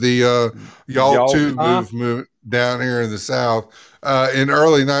confused with the Yalta movement down here in the South, in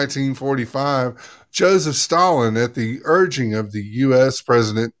early 1945, Joseph Stalin, at the urging of the U.S.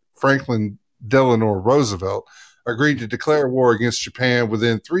 President Franklin Delano Roosevelt, agreed to declare war against Japan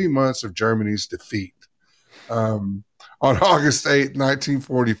within 3 months of Germany's defeat. On August 8,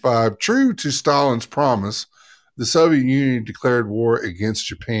 1945, true to Stalin's promise, the Soviet Union declared war against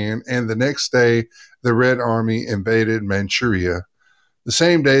Japan, and the next day, the Red Army invaded Manchuria. The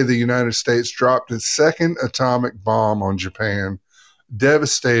same day, the United States dropped its second atomic bomb on Japan,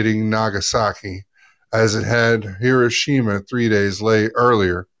 devastating Nagasaki, as it had Hiroshima 3 days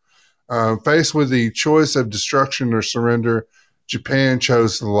earlier. Faced with the choice of destruction or surrender, Japan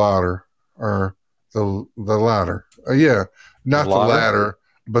chose the latter, or the latter. Not the latter,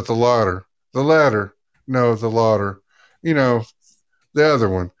 but the latter. The latter. No, the latter. You know, the other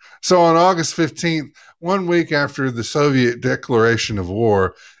one. So on August 15th, 1 week after the Soviet declaration of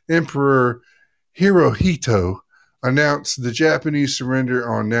war, Emperor Hirohito announced the Japanese surrender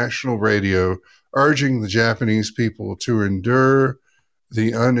on national radio, urging the Japanese people to endure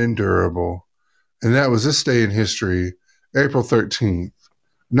the unendurable. And that was this day in history, April 13th,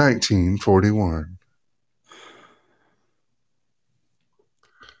 1941.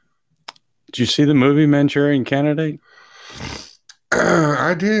 Did you see the movie Manchurian Candidate?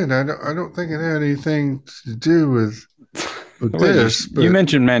 I did. I don't think it had anything to do with this. You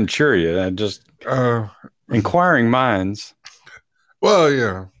mentioned Manchuria. Just inquiring minds. Well,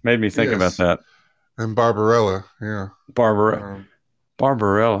 yeah. Made me think about that. And Barbarella, yeah. Barbarella.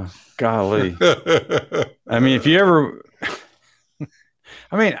 Golly. I mean, if you ever...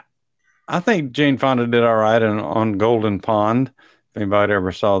 I think Jane Fonda did all right on Golden Pond, if anybody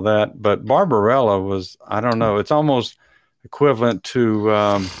ever saw that. But Barbarella was, I don't know, it's almost equivalent to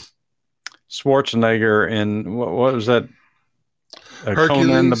Schwarzenegger in, what was that?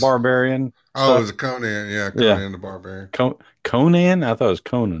 Conan the Barbarian? Oh, it was Conan, Conan the Barbarian. Conan? I thought it was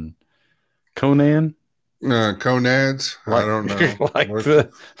Conan. Conan? Conads? I don't know. like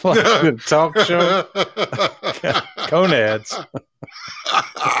the talk show? Conads.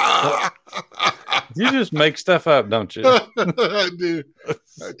 You just make stuff up, don't you? I do.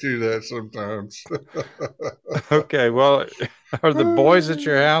 I do that sometimes. Okay, well, are the boys at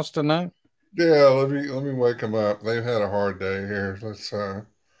your house tonight? Yeah, let me wake them up. They've had a hard day here. Let's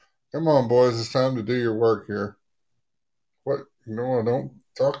come on, boys. It's time to do your work here. What? No, don't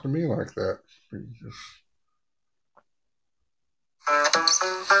talk to me like that.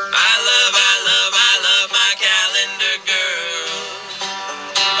 I love my calendar girl.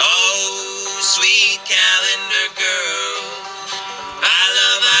 Oh, sweet calendar girl. I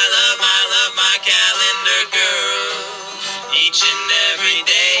love my calendar girl. Each and every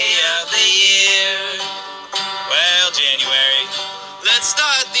day of the year. Well, January, let's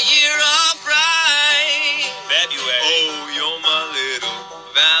start the year off right. February, oh, you're my little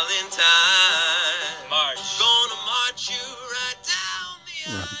Valentine. March, gonna march you right down the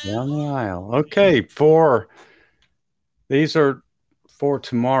aisle. Down the aisle. Okay, for These are for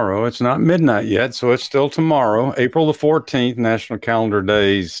tomorrow. It's not midnight yet, so it's still tomorrow, April the 14th, National Calendar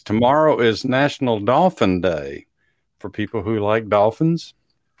Days. Tomorrow is National Dolphin Day for people who like dolphins.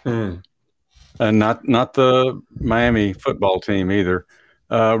 And not the Miami football team either.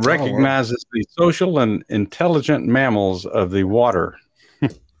 Recognizes the social and intelligent mammals of the water.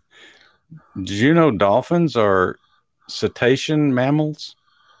 Did you know dolphins are cetacean mammals?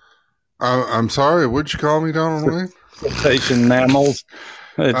 I'm sorry. What'd you call me, Donald Wayne? Cetacean mammals.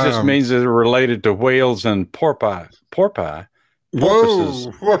 It just means they're related to whales and porpoise. Porpoises.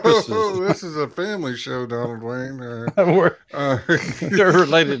 Whoa! This is a family show, Donald Wayne. They're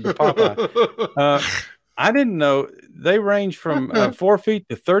related to Popeye. I didn't know they range from 4 feet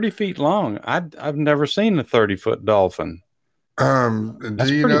to 30 feet long. I've never seen a 30-foot dolphin. Do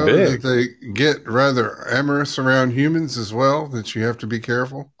you know that they get rather amorous around humans as well? That you have to be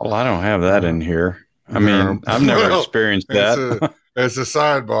careful. Well, I don't have that in here. I mean, I've never experienced that. As a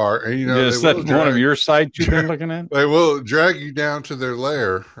sidebar, and is that one of your sites you've been looking at? They will drag you down to their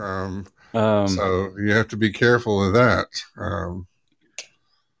lair, so you have to be careful of that.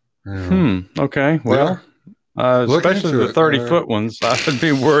 Okay, well, especially the 30-foot ones, I would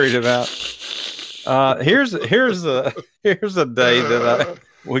be worried about. Here's a day that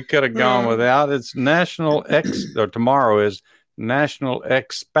we could have gone without. It's tomorrow is National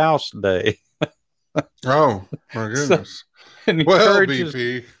Ex-Spouse Day. Oh my goodness. Encourages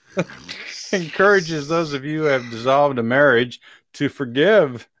those of you who have dissolved a marriage to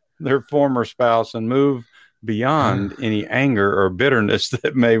forgive their former spouse and move beyond any anger or bitterness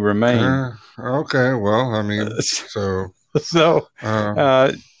that may remain. Okay, well, I mean, so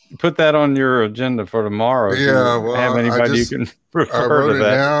put that on your agenda for tomorrow. Yeah, well, have anybody you can refer I wrote to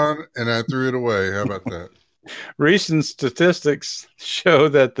that. It down and I threw it away. How about that? Recent statistics show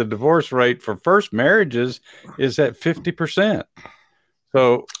that the divorce rate for first marriages is at 50%.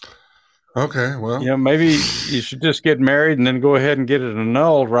 So, okay, well, maybe you should just get married and then go ahead and get it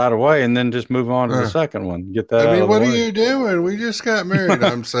annulled right away, and then just move on to the second one. Get that. What are you doing? We just got married.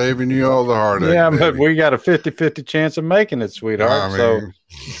 I'm saving you all the heartache. Yeah, baby. but we got a 50-50 chance of making it, sweetheart.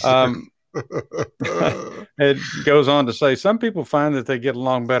 It goes on to say some people find that they get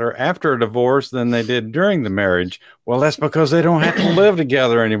along better after a divorce than they did during the marriage. Well, that's because they don't have to live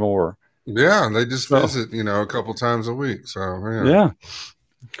together anymore. Yeah, they just visit, a couple times a week. So yeah.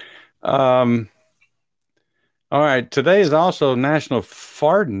 All right. Today is also National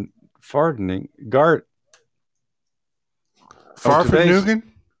Farting. Farfanugan?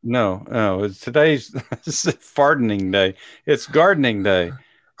 No. It's today's farting day. It's gardening day.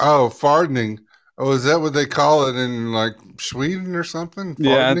 Oh, farting. Oh, is that what they call it in like Sweden or something?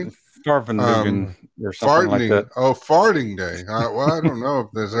 Farting? Yeah, farfanugan or something like that. Oh, farting day. Well, I don't know if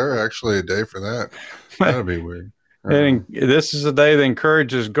there's actually a day for that. That'd be weird. This is a day that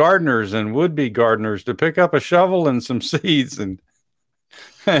encourages gardeners and would-be gardeners to pick up a shovel and some seeds and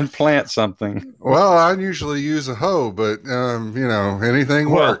plant something. Well, I usually use a hoe, but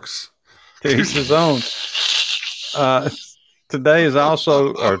anything works. To each his own. Today is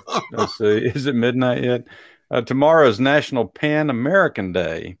also, let's see, is it midnight yet? Tomorrow is National Pan American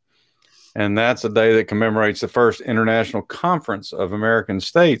Day. And that's a day that commemorates the first International Conference of American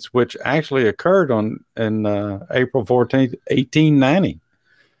States, which actually occurred in April 14th, 1890.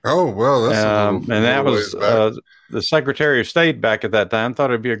 Oh, well, that's and that was the Secretary of State back at that time thought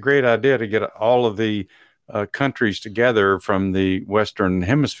it'd be a great idea to get all of the countries together from the Western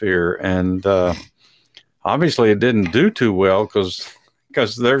Hemisphere. And obviously it didn't do too well because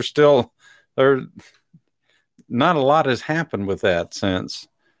there's not a lot has happened with that since.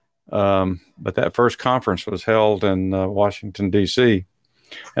 But that first conference was held in Washington, D.C.,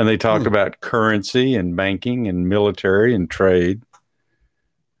 and they talked about currency and banking and military and trade.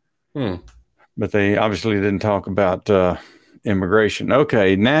 But they obviously didn't talk about immigration.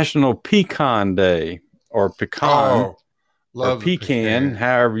 Okay, National Pecan Day, or pecan, or pecan,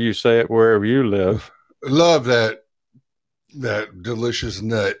 however you say it, wherever you live. Love that delicious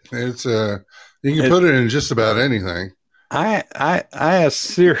nut. It's you can put it in just about anything. I asked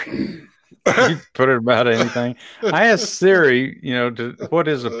Siri. You put it about anything. I asked Siri, what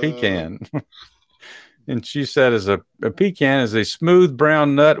is a pecan? And she said, a pecan is a smooth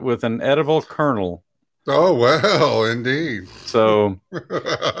brown nut with an edible kernel. Oh, well, indeed. So,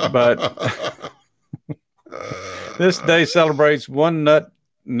 but this day celebrates one nut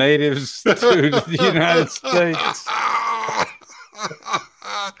natives to the United States.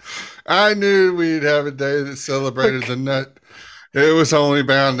 I knew we'd have a day that celebrated the nut. It was only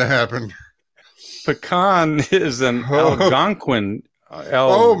bound to happen. Pecan is an Algonquin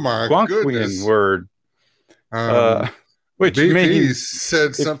my goodness. word. Which BP means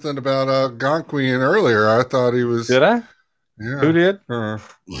said something about Algonquian earlier. I thought he was. Did I? Yeah. Who did? No,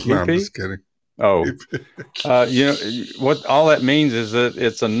 I'm just kidding. Oh, what all that means is that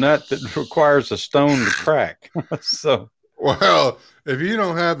it's a nut that requires a stone to crack. So, well, if you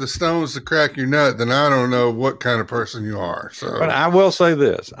don't have the stones to crack your nut, then I don't know what kind of person you are. So, but I will say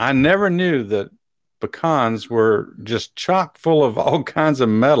this: I never knew that pecans were just chock full of all kinds of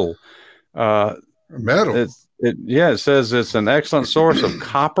metal. Metal. It says it's an excellent source of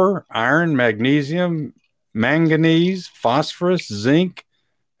copper, iron, magnesium, manganese, phosphorus, zinc,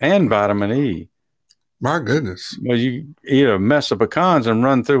 and vitamin E. My goodness. Well, you eat a mess of pecans and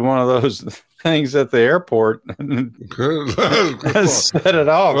run through one of those things at the airport and set it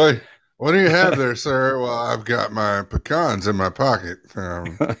off. Wait, what do you have there, sir? Well, I've got my pecans in my pocket.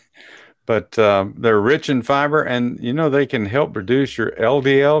 But they're rich in fiber, and they can help reduce your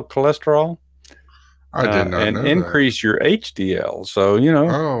LDL cholesterol. I did not and know increase your HDL. So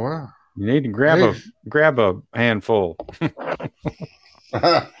Oh wow! You need to grab a handful.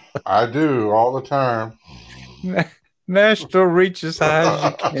 I do all the time. National reach as high as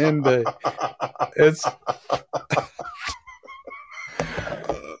you can do. It's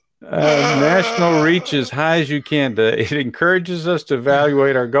national reach as high as you can do. It encourages us to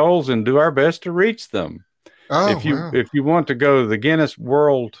evaluate our goals and do our best to reach them. If you want to go to the Guinness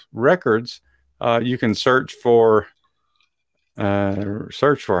World Records, you can search for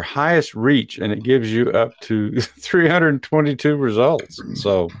highest reach, and it gives you up to 322 results.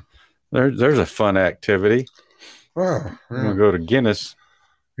 So there's a fun activity. Wow. I'm gonna go to Guinness.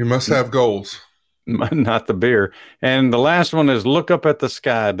 You must have goals. Not the beer. And the last one is Look Up at the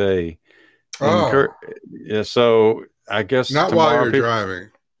Sky Day. So I guess not while you're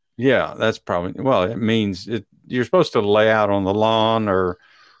driving. Yeah, that's probably, it means you're supposed to lay out on the lawn or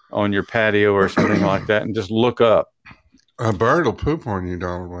on your patio or something like that and just look up. A bird will poop on you,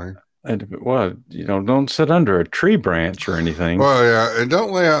 Donald Wayne. And don't sit under a tree branch or anything. Well, yeah, and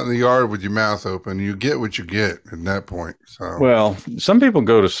don't lay out in the yard with your mouth open. You get what you get at that point. So, well, some people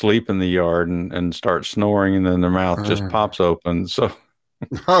go to sleep in the yard and start snoring, and then their mouth just pops open. So,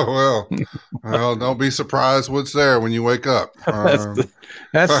 well, don't be surprised what's there when you wake up.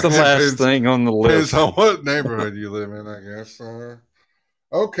 That's the last thing on the list. Depends on what neighborhood you live in, I guess.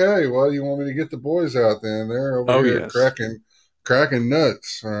 Okay, well, you want me to get the boys out then? They're over here cracking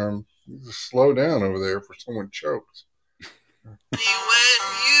nuts. Just slow down over there for someone chokes. When you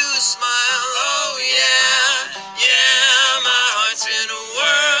smile, oh yeah, my heart's in a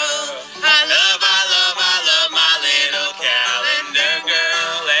whirl. I love my little calendar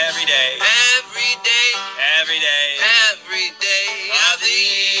girl every day of the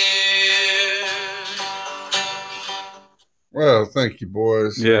year. Well, thank you,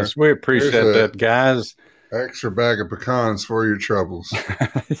 boys. Yes, we appreciate that, guys. Extra bag of pecans for your troubles.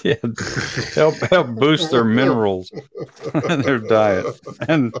 Yeah, help boost their minerals and their diet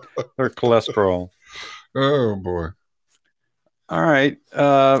and their cholesterol. Oh boy! All right,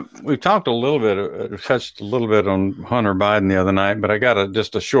 we touched a little bit on Hunter Biden the other night, but I got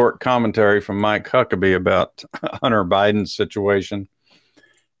just a short commentary from Mike Huckabee about Hunter Biden's situation,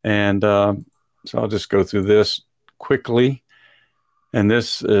 and so I'll just go through this quickly. And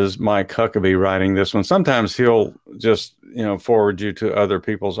this is Mike Huckabee writing this one. Sometimes he'll just, forward you to other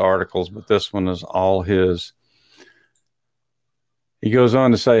people's articles, but this one is all his. He goes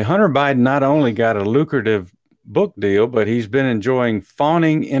on to say, Hunter Biden not only got a lucrative book deal, but he's been enjoying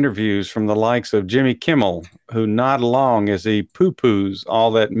fawning interviews from the likes of Jimmy Kimmel, who nod along as he poo-poos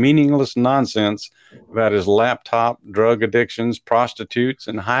all that meaningless nonsense about his laptop, drug addictions, prostitutes,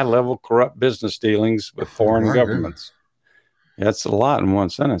 and high-level corrupt business dealings with foreign governments. That's a lot in one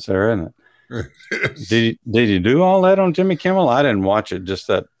sentence there, isn't it? Did he do all that on Jimmy Kimmel? I didn't watch it, just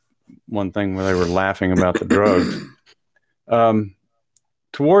that one thing where they were laughing about the drugs.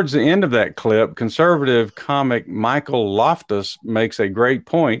 Towards the end of that clip, conservative comic Michael Loftus makes a great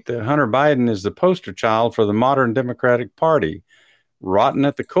point that Hunter Biden is the poster child for the modern Democratic Party. Rotten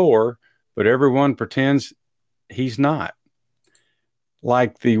at the core, but everyone pretends he's not.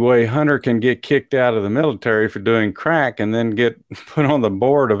 Like the way Hunter can get kicked out of the military for doing crack and then get put on the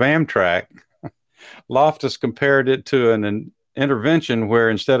board of Amtrak. Loftus compared it to an intervention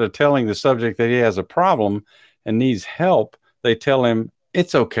where instead of telling the subject that he has a problem and needs help, they tell him,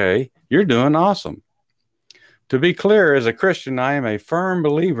 it's okay, you're doing awesome. To be clear, as a Christian, I am a firm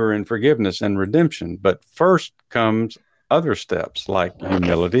believer in forgiveness and redemption, but first comes other steps like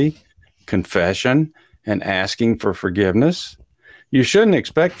humility, confession, and asking for forgiveness. You shouldn't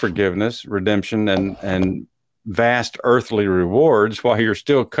expect forgiveness, redemption, and vast earthly rewards while you're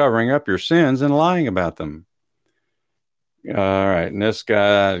still covering up your sins and lying about them. All right. And this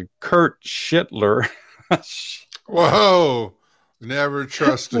guy, Kurt Schittler. Whoa. Never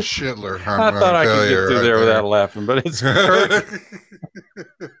trust a Schittler. I thought I could get through there without laughing, but it's Kurt.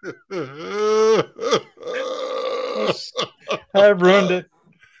 I've ruined it.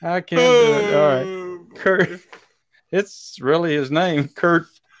 I can't do it. All right. Kurt. It's really his name. Kurt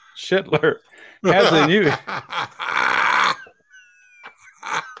Schittler has a new...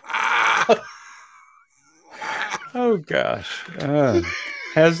 Oh, gosh.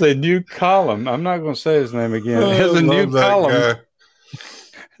 Has a new column. I'm not going to say his name again. Has a new column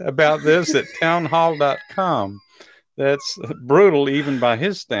about this at townhall.com. That's brutal even by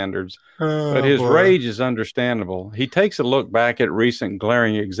his standards. But his rage is understandable. He takes a look back at recent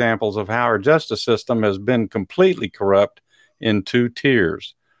glaring examples of how our justice system has been completely corrupt in two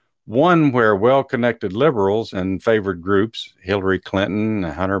tiers. One where well-connected liberals and favored groups, Hillary Clinton,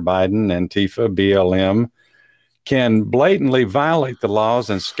 Hunter Biden, Antifa, BLM, can blatantly violate the laws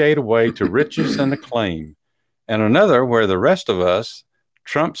and skate away to riches and acclaim. And another where the rest of us,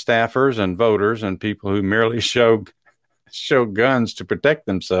 Trump staffers and voters and people who merely show guns to protect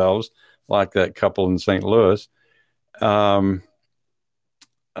themselves, like that couple in St. Louis,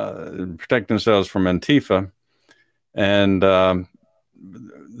 protect themselves from Antifa, and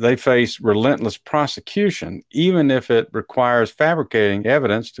they face relentless prosecution, even if it requires fabricating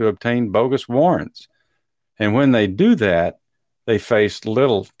evidence to obtain bogus warrants. And when they do that, they face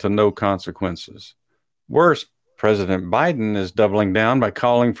little to no consequences. Worse, President Biden is doubling down by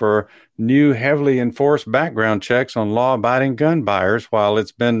calling for new heavily enforced background checks on law-abiding gun buyers, while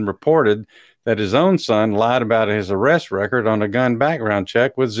it's been reported that his own son lied about his arrest record on a gun background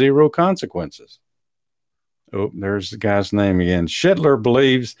check with zero consequences. Oh, there's the guy's name again. Schittler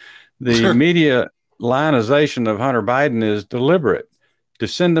believes the media lionization of Hunter Biden is deliberate to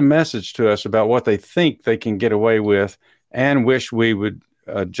send a message to us about what they think they can get away with and wish we would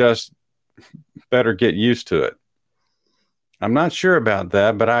just better get used to it. I'm not sure about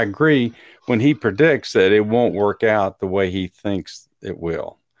that, but I agree when he predicts that it won't work out the way he thinks it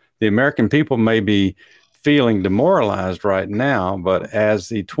will. The American people may be feeling demoralized right now, but as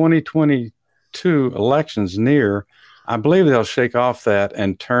the 2022 elections near, I believe they'll shake off that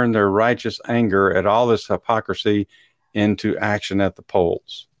and turn their righteous anger at all this hypocrisy into action at the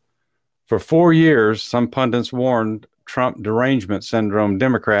polls. For 4 years, some pundits warned Trump derangement syndrome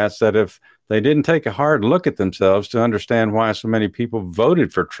Democrats that if they didn't take a hard look at themselves to understand why so many people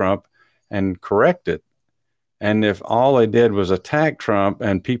voted for Trump and correct it, and if all they did was attack Trump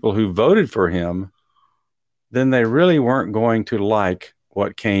and people who voted for him, then they really weren't going to like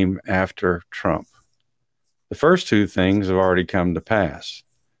what came after Trump. The first two things have already come to pass.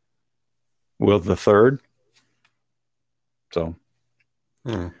 Will the third?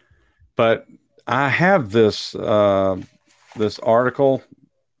 But I have this this article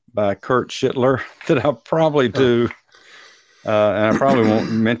by Kurt Schittler that I'll probably do, and I probably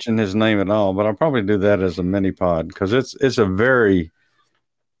won't mention his name at all, but I'll probably do that as a mini pod because it's a very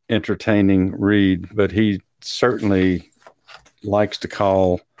entertaining read. But he certainly likes to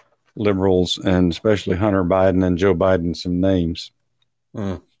call liberals and especially Hunter Biden and Joe Biden some names.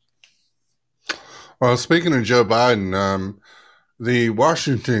 Well, speaking of Joe Biden, the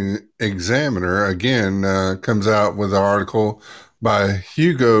Washington Examiner, again, comes out with an article by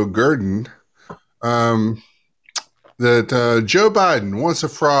Hugo Gurdon that Joe Biden, once a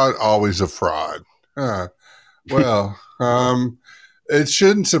fraud, always a fraud. It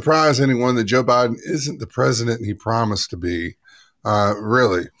shouldn't surprise anyone that Joe Biden isn't the president he promised to be.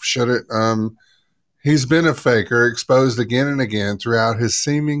 Really, should it? He's been a faker, exposed again and again throughout his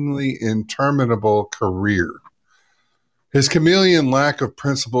seemingly interminable career. His chameleon lack of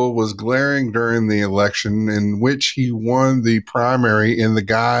principle was glaring during the election in which he won the primary in the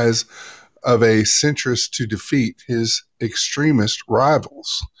guise of a centrist to defeat his extremist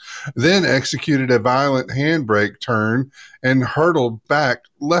rivals, then executed a violent handbrake turn and hurtled back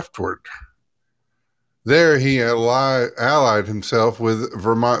leftward. There he allied himself with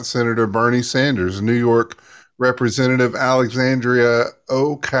Vermont Senator Bernie Sanders, New York Representative Alexandria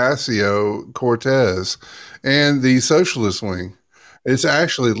Ocasio-Cortez, and the socialist wing. It's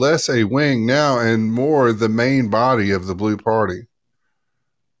actually less a wing now and more the main body of the Blue Party.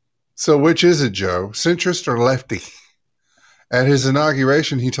 So which is it, Joe? Centrist or lefty? At his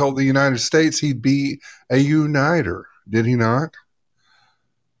inauguration, he told the United States he'd be a uniter, did he not?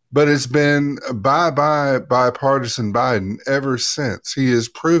 But it's been bipartisan Biden ever since. He is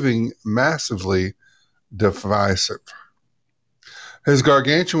proving massively divisive. his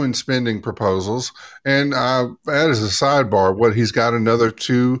gargantuan spending proposals. And as a sidebar, what he's got another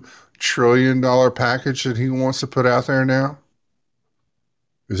 $2 trillion package that he wants to put out there now.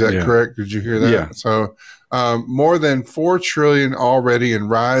 Is that correct? Did you hear that? Yeah. So more than $4 trillion already and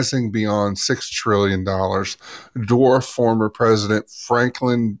rising beyond $6 trillion dwarf former President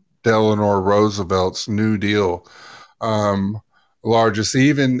Franklin Delano Roosevelt's New Deal largest,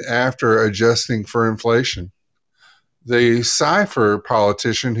 even after adjusting for inflation. The cipher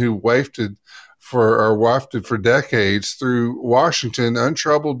politician who wafted for decades through Washington,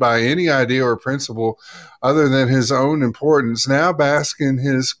 untroubled by any idea or principle other than his own importance, now basks in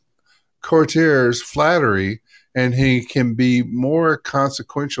his courtiers' flattery, and he can be more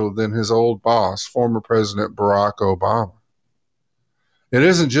consequential than his old boss, former President Barack Obama. It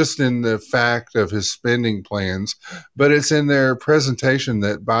isn't just in the fact of his spending plans, but it's in their presentation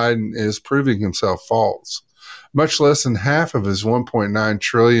that Biden is proving himself false. Much less than half of his $1.9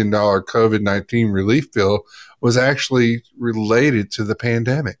 trillion COVID-19 relief bill was actually related to the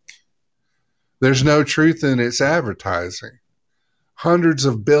pandemic. There's no truth in its advertising. Hundreds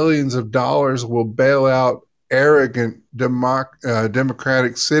of billions of dollars will bail out arrogant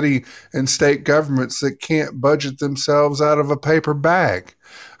democratic city and state governments that can't budget themselves out of a paper bag.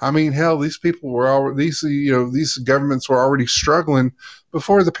 I mean, hell, these governments were already struggling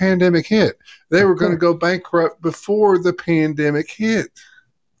before the pandemic hit. They were going to go bankrupt before the pandemic hit.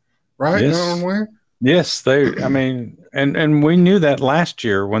 Right? Yes. Yes, and we knew that last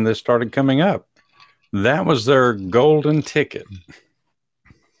year when this started coming up. That was their golden ticket.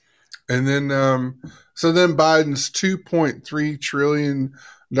 And then, so then Biden's $2.3 trillion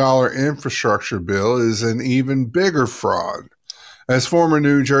infrastructure bill is an even bigger fraud. As former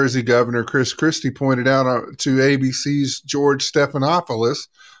New Jersey Governor Chris Christie pointed out to ABC's George Stephanopoulos,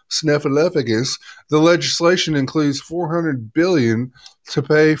 the legislation includes $400 billion to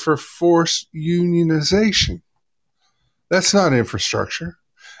pay for forced unionization. That's not infrastructure.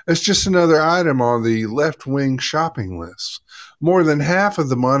 It's just another item on the left-wing shopping list. More than half of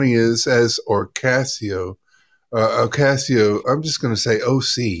the money is, I'm just going to say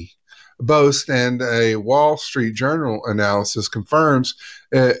OC, boast, and a Wall Street Journal analysis confirms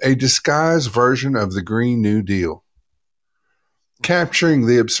a disguised version of the Green New Deal. Capturing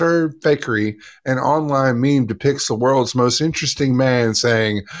the absurd fakery, an online meme depicts the world's most interesting man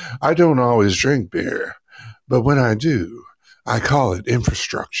saying, "I don't always drink beer, but when I do, I call it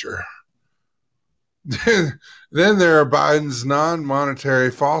infrastructure." Then there are Biden's non-monetary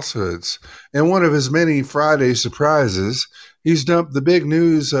falsehoods. In one of his many Friday surprises, he's dumped the big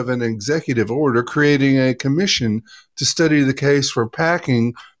news of an executive order creating a commission to study the case for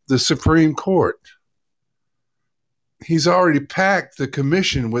packing the Supreme Court. He's already packed the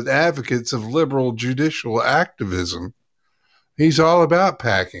commission with advocates of liberal judicial activism. He's all about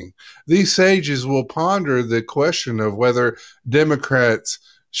packing. These sages will ponder the question of whether Democrats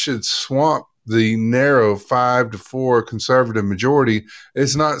should swamp the narrow 5-4 conservative majority.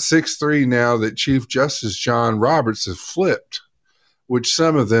 It's not 6-3 now that Chief Justice John Roberts has flipped, which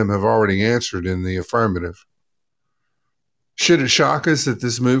some of them have already answered in the affirmative. Should it shock us that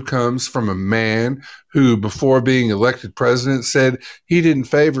this move comes from a man who, before being elected president, said he didn't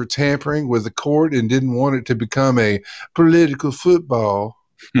favor tampering with the court and didn't want it to become a political football?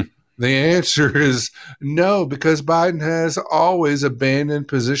 The answer is no, because Biden has always abandoned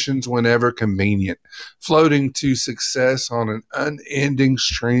positions whenever convenient, floating to success on an unending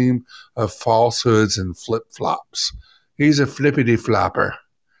stream of falsehoods and flip-flops. He's a flippity-flopper.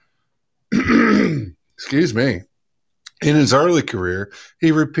 Excuse me. In his early career,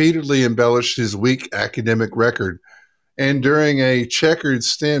 he repeatedly embellished his weak academic record. And during a checkered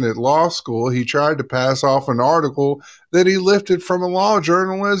stint at law school, he tried to pass off an article that he lifted from a law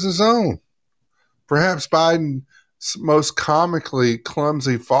journal as his own. Perhaps Biden's most comically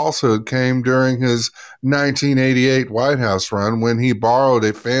clumsy falsehood came during his 1988 White House run when he borrowed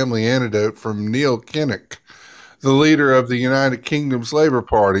a family anecdote from Neil Kinnock, the leader of the United Kingdom's Labour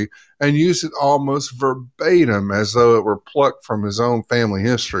Party, and used it almost verbatim as though it were plucked from his own family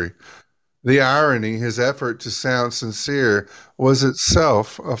history. The irony, his effort to sound sincere, was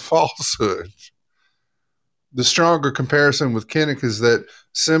itself a falsehood. The stronger comparison with Kinnock is that,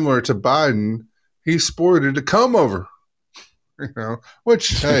 similar to Biden, he sported a comb-over, which,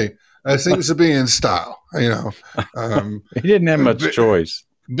 hey, that seems to be in style, He didn't have much choice.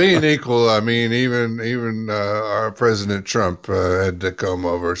 Being equal, I mean, even our President Trump had to comb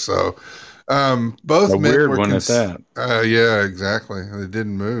over. So both a men weird were one at that. Yeah, exactly. They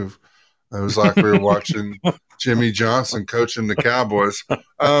didn't move. It was like we were watching Jimmy Johnson coaching the Cowboys.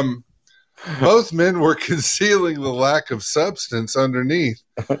 Both men were concealing the lack of substance underneath.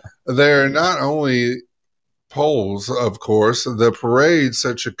 They're not only polls, of course. The parade,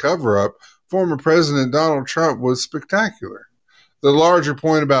 such a cover-up. Former President Donald Trump was spectacular. The larger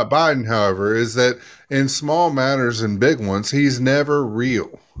point about Biden, however, is that in small matters and big ones, he's never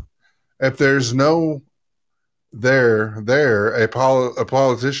real. If there's no a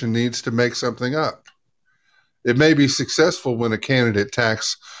politician needs to make something up. It may be successful when a candidate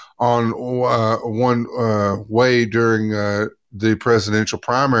tacks on one way during the presidential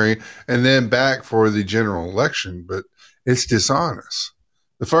primary and then back for the general election, but it's dishonest.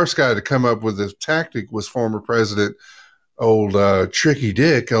 The first guy to come up with this tactic was former President old Tricky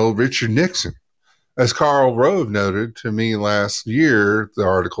Dick, old Richard Nixon. As Karl Rove noted to me last year, the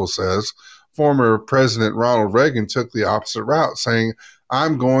article says, former President Ronald Reagan took the opposite route, saying,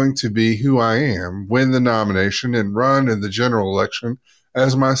 I'm going to be who I am, win the nomination, and run in the general election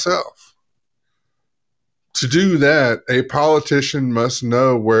as myself. To do that, a politician must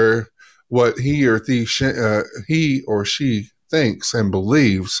know what he or she thinks and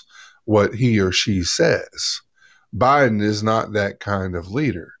believes what he or she says. Biden is not that kind of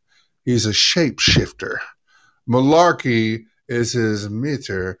leader. He's a shapeshifter. Malarkey is his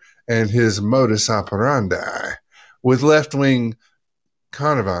meter and his modus operandi. With left-wing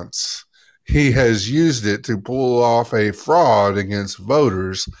connivance, he has used it to pull off a fraud against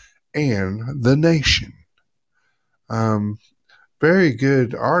voters and the nation. Very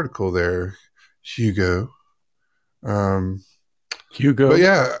good article there, Hugo. Hugo? But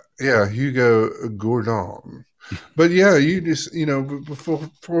yeah, Hugo Gordon. But yeah, you just,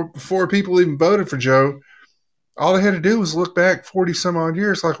 before people even voted for Joe, all they had to do was look back 40 some odd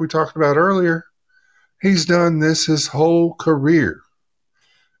years, like we talked about earlier. He's done this his whole career.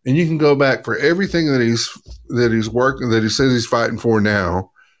 And you can go back for everything that he's working, that he says he's fighting for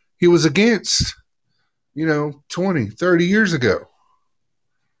now. He was against, 20, 30 years ago.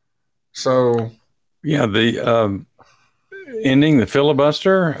 So. Yeah, the ending the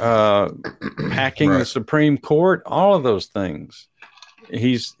filibuster, hacking the Supreme Court, all of those things.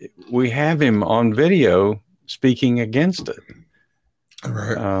 We have him on video speaking against it.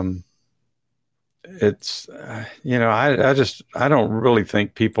 Right. It's, I don't really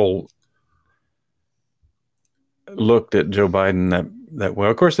think people looked at Joe Biden that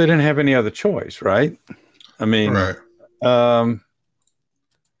well. Of course, they didn't have any other choice, right? I mean, right.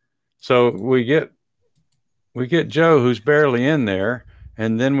 So we get Joe, who's barely in there,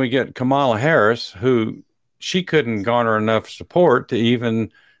 and then we get Kamala Harris, who she couldn't garner enough support to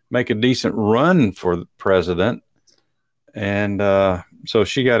even make a decent run for the president. And so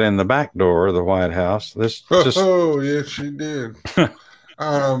she got in the back door of the White House. Oh, yes, she did.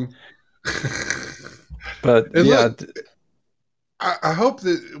 But yeah, look, I hope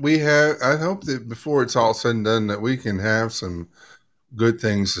that before it's all said and done, that we can have some good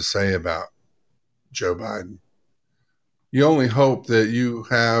things to say about Joe Biden. You only hope that you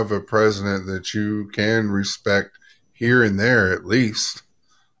have a president that you can respect here and there, at least.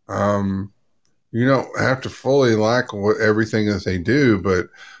 You don't have to fully like everything that they do, but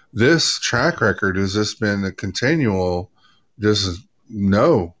this track record has just been a continual, just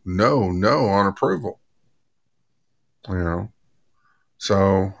no on approval.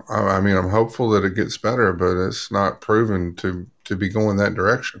 So I'm hopeful that it gets better, but it's not proven to be going that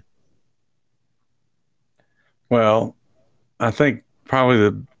direction. Well, I think probably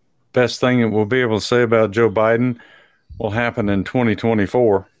the best thing that we'll be able to say about Joe Biden will happen in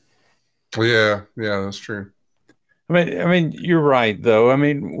 2024. Yeah, that's true. I mean, you're right, though. I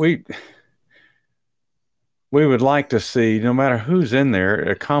mean, we would like to see, no matter who's in there,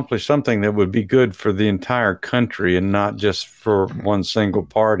 accomplish something that would be good for the entire country and not just for one single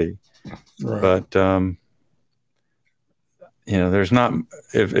party. Right. But there's not.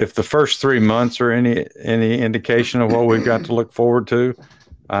 If the first 3 months are any indication of what we've got to look forward to,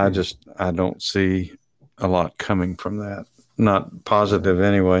 I don't see a lot coming from that. Not positive,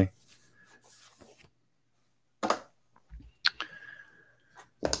 anyway.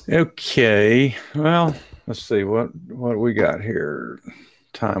 Okay, well, let's see what we got here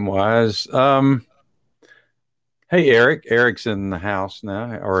time wise. Hey, Eric. Eric's in the house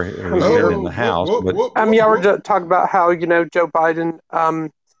now, or he's been in the house. We're just talking about how Joe Biden,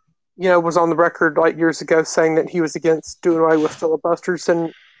 was on the record like years ago saying that he was against doing away with filibusters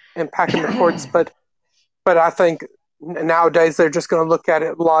and packing the courts, but I think nowadays they're just going to look at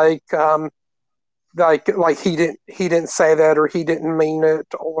it like he didn't say that, or he didn't mean it,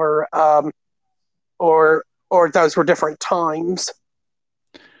 or those were different times.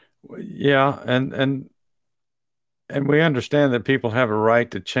 Yeah, and And we understand that people have a right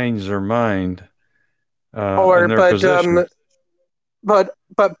to change their mind but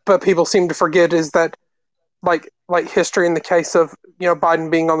people seem to forget is that like history in the case of Biden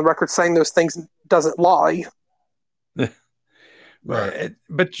being on the record saying those things doesn't lie. Right.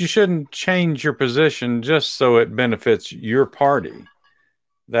 But you shouldn't change your position just so it benefits your party.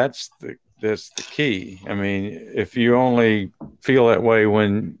 That's the key. I mean, if you only feel that way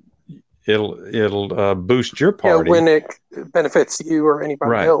when it'll boost your party, when it benefits you or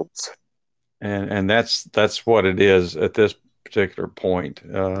anybody else. And that's what it is at this particular point.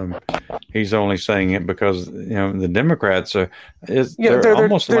 He's only saying it because the Democrats they're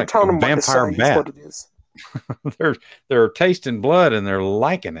almost like a vampire bat. What it is. they're tasting blood and they're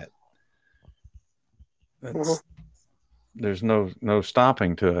liking it. There's no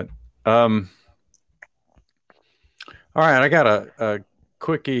stopping to it. All right, I got a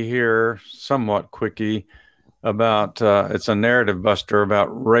quickie here, somewhat quickie, about it's a narrative buster about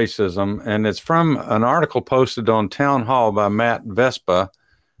racism, and it's from an article posted on Town Hall by Matt Vespa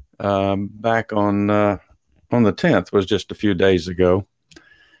back on the 10th, was just a few days ago.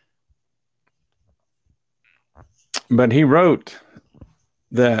 But he wrote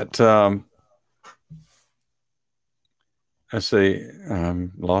that let's see,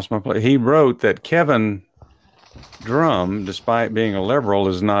 lost my place. He wrote that Kevin Drum, despite being a liberal,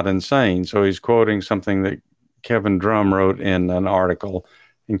 is not insane. So he's quoting something that Kevin Drum wrote in an article.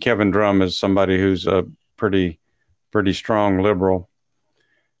 And Kevin Drum is somebody who's a pretty strong liberal.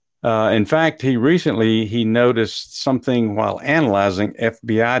 In fact, he noticed something while analyzing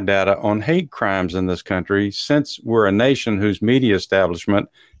FBI data on hate crimes in this country, since we're a nation whose media establishment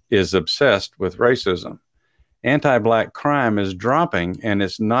is obsessed with racism. Anti-black crime is dropping, and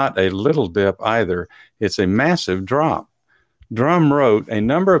it's not a little dip either. It's a massive drop. Drum wrote, a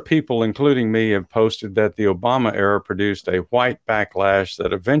number of people, including me, have posted that the Obama era produced a white backlash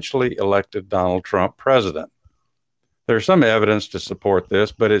that eventually elected Donald Trump president. There's some evidence to support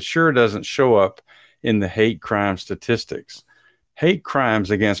this, but it sure doesn't show up in the hate crime statistics. Hate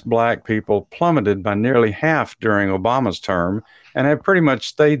crimes against black people plummeted by nearly half during Obama's term and have pretty much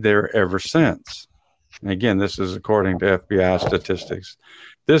stayed there ever since. And again, this is according to FBI statistics.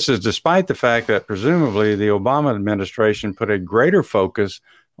 This is despite the fact that presumably the Obama administration put a greater focus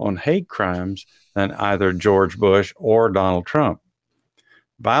on hate crimes than either George Bush or Donald Trump.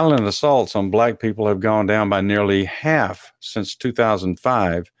 Violent assaults on black people have gone down by nearly half since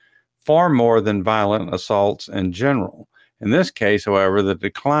 2005, far more than violent assaults in general. In this case, however, the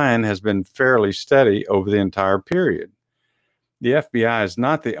decline has been fairly steady over the entire period. The FBI is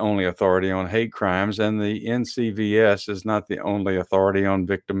not the only authority on hate crimes, and the NCVS is not the only authority on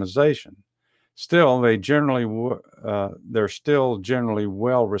victimization. Still, they're still generally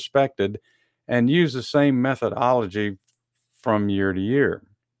well respected and use the same methodology from year to year.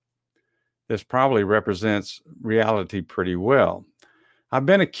 This probably represents reality pretty well. I've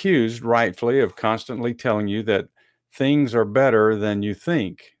been accused, rightfully, of constantly telling you that things are better than you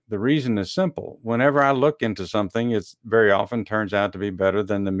think. The reason is simple. Whenever I look into something, it very often turns out to be better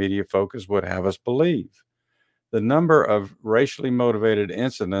than the media focus would have us believe. The number of racially motivated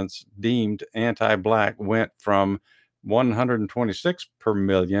incidents deemed anti-black went from 126 per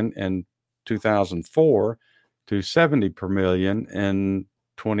million in 2004 to 70 per million in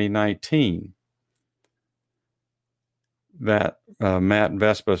 2019. That Matt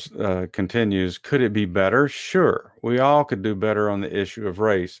Vespa continues, could it be better? Sure. We all could do better on the issue of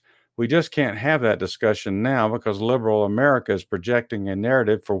race. We just can't have that discussion now because liberal America is projecting a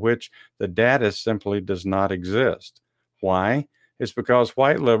narrative for which the data simply does not exist. Why? It's because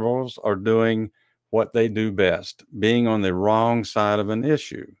white liberals are doing what they do best, being on the wrong side of an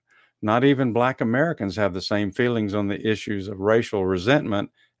issue. Not even black Americans have the same feelings on the issues of racial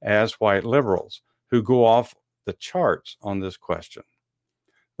resentment as white liberals, who go off the charts on this question.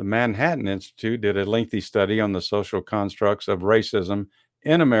 The Manhattan Institute did a lengthy study on the social constructs of racism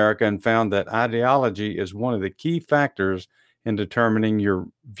in America and found that ideology is one of the key factors in determining your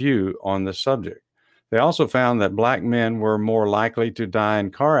view on the subject. They also found that black men were more likely to die in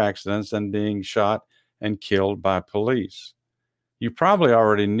car accidents than being shot and killed by police. You probably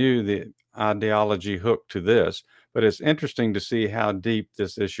already knew the ideology hook to this, but it's interesting to see how deep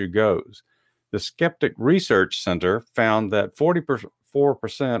this issue goes. The Skeptic Research Center found that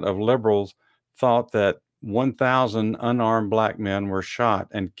 44% of liberals thought that 1,000 unarmed black men were shot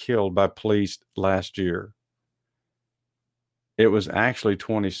and killed by police last year. It was actually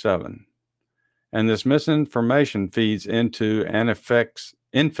 27. And this misinformation feeds into and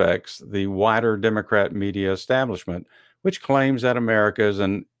infects the wider Democrat media establishment, which claims that America is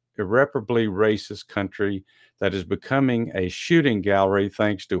an irreparably racist country that is becoming a shooting gallery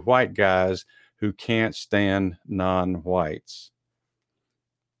thanks to white guys who can't stand non-whites.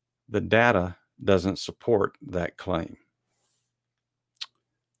 The data doesn't support that claim.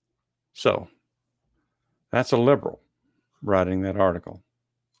 So that's a liberal writing that article.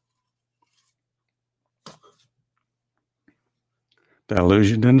 Did I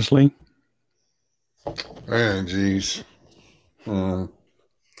lose you, Dennis Lee? Man, geez.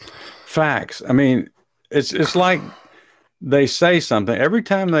 Facts. I mean, it's like they say something. Every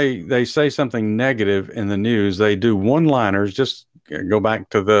time they say something negative in the news, they do one-liners. Just go back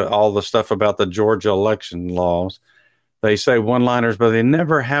to all the stuff about the Georgia election laws. They say one-liners, but they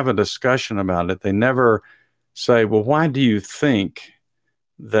never have a discussion about it. They never say, well, why do you think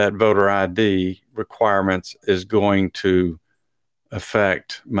that voter ID requirements is going to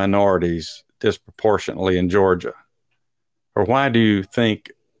affect minorities disproportionately in Georgia? Or why do you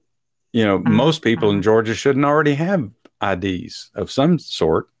think, most people in Georgia shouldn't already have IDs of some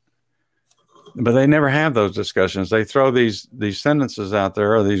sort? But they never have those discussions. They throw these sentences out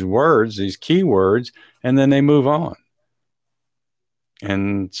there, or these words, these key words, and then they move on.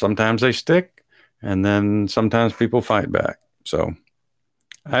 And sometimes they stick, and then sometimes people fight back. So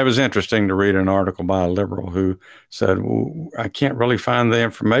it was interesting to read an article by a liberal who said, well, I can't really find the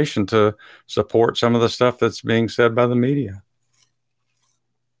information to support some of the stuff that's being said by the media.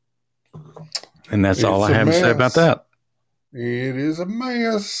 And that's all I have to say about that. It is a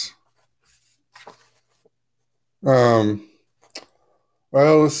mess. Well,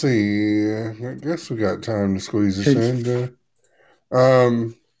 let's see. I guess we got time to squeeze this in.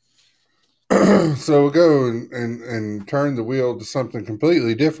 So we'll go and turn the wheel to something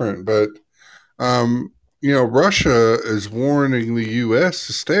completely different. But, Russia is warning the U.S.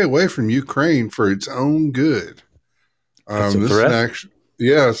 to stay away from Ukraine for its own good. That's a threat?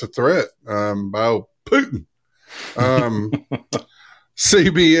 It's a threat by Putin.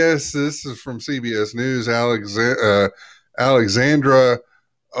 CBS, this is from CBS News, Alexandra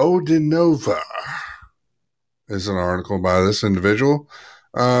Odinova is an article by this individual.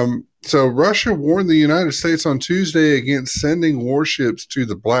 So Russia warned the United States on Tuesday against sending warships to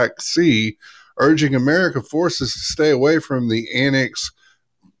the Black Sea, urging American forces to stay away from the annexed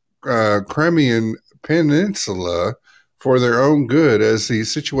Crimean Peninsula for their own good, as the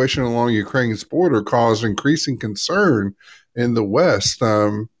situation along Ukraine's border caused increasing concern in the West,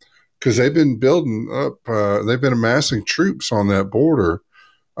 because they've been building up, they've been amassing troops on that border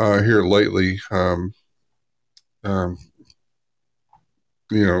here lately.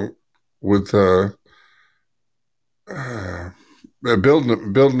 With building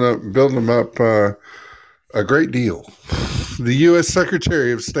them up a great deal. The U.S.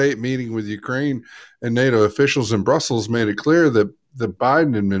 Secretary of State meeting with Ukraine and NATO officials in Brussels made it clear that the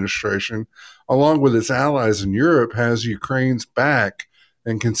Biden administration, along with its allies in Europe, has Ukraine's back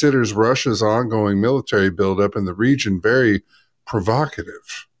and considers Russia's ongoing military buildup in the region very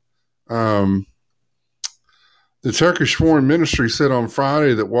provocative. The Turkish Foreign Ministry said on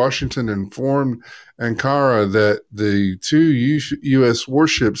Friday that Washington informed Ankara that the two U.S.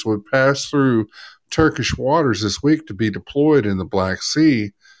 warships would pass through Turkish waters this week to be deployed in the Black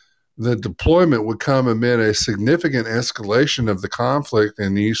Sea. The deployment would come amid a significant escalation of the conflict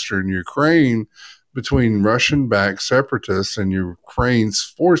in eastern Ukraine between Russian-backed separatists and Ukraine's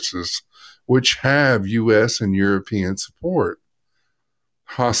forces, which have U.S. and European support.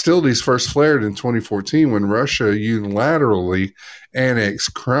 Hostilities first flared in 2014 when Russia unilaterally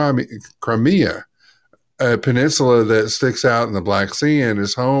annexed Crimea, a peninsula that sticks out in the Black Sea and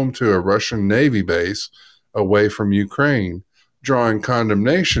is home to a Russian Navy base away from Ukraine, drawing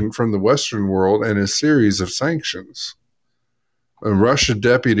condemnation from the Western world and a series of sanctions. A Russian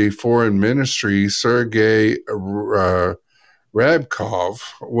Deputy Foreign Ministry Sergei Rabkov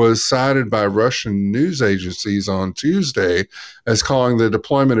was cited by Russian news agencies on Tuesday as calling the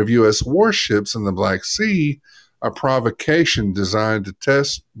deployment of U.S. warships in the Black Sea a provocation designed to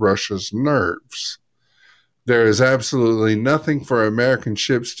test Russia's nerves. There is absolutely nothing for American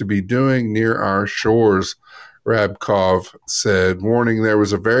ships to be doing near our shores, Rabkov said, warning there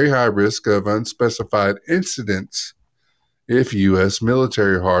was a very high risk of unspecified incidents if U.S.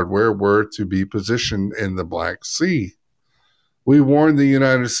 military hardware were to be positioned in the Black Sea. We warned the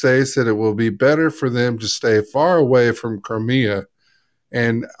United States that it will be better for them to stay far away from Crimea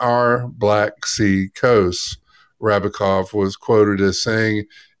and our Black Sea coast, Rabkov was quoted as saying,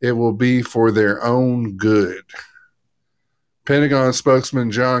 it will be for their own good. Pentagon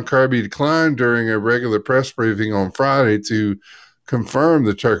spokesman John Kirby declined during a regular press briefing on Friday to confirm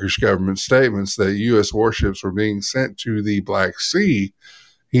the Turkish government's statements that U.S. warships were being sent to the Black Sea,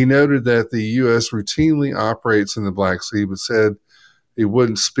 He noted that the U.S. routinely operates in the Black Sea, but said he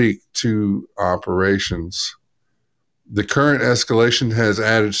wouldn't speak to operations. The current escalation has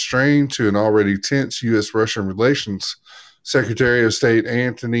added strain to an already tense U.S.-Russian relations. Secretary of State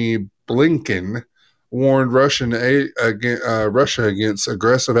Antony Blinken warned Russia against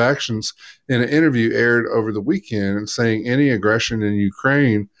aggressive actions in an interview aired over the weekend, saying any aggression in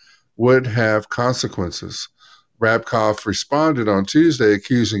Ukraine would have consequences. Rabkov responded on Tuesday,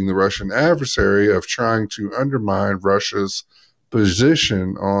 accusing the Russian adversary of trying to undermine Russia's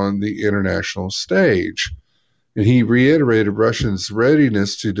position on the international stage. And he reiterated Russia's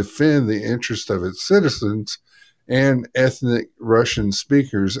readiness to defend the interests of its citizens and ethnic Russian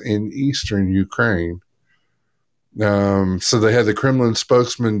speakers in eastern Ukraine. So they had the Kremlin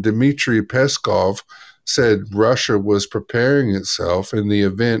spokesman Dmitry Peskov said Russia was preparing itself in the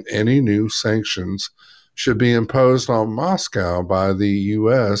event any new sanctions should be imposed on Moscow by the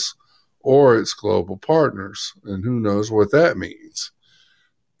U.S. or its global partners. And who knows what that means.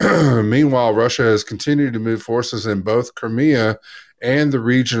 Meanwhile, Russia has continued to move forces in both Crimea and the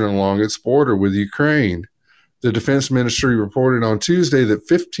region along its border with Ukraine. The Defense Ministry reported on Tuesday that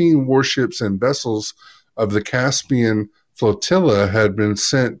 15 warships and vessels of the Caspian flotilla had been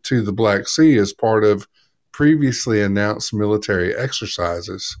sent to the Black Sea as part of previously announced military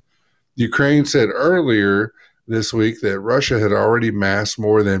exercises. Ukraine said earlier this week that Russia had already massed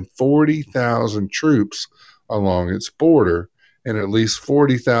more than 40,000 troops along its border, and at least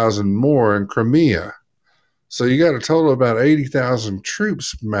 40,000 more in Crimea. So you got a total of about 80,000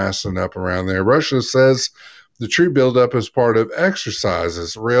 troops massing up around there. Russia says the troop buildup is part of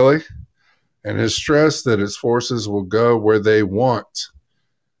exercises, really, and has stressed that its forces will go where they want,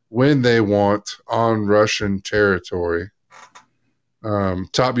 when they want, on Russian territory.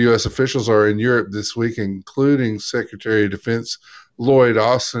 Top U.S. officials are in Europe this week, including Secretary of Defense Lloyd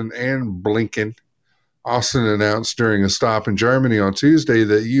Austin and Blinken. Austin announced during a stop in Germany on Tuesday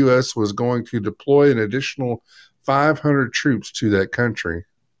that the U.S. was going to deploy an additional 500 troops to that country.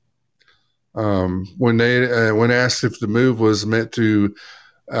 When asked if the move was meant to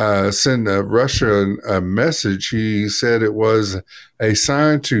send Russia a message, he said it was a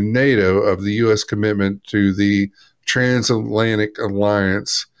sign to NATO of the U.S. commitment to the transatlantic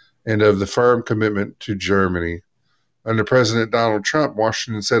alliance and of the firm commitment to Germany. Under President Donald Trump,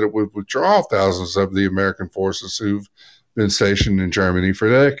 Washington said it would withdraw thousands of the American forces who've been stationed in Germany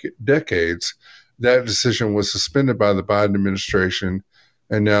for decades. That decision was suspended by the Biden administration,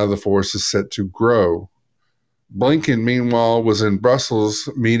 and now the force is set to grow. Blinken, meanwhile, was in Brussels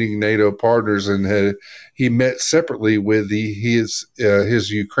meeting NATO partners, and he met separately with his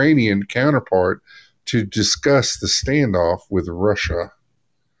Ukrainian counterpart to discuss the standoff with Russia.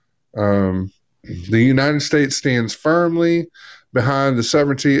 The United States stands firmly behind the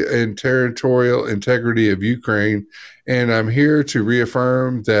sovereignty and territorial integrity of Ukraine, and I'm here to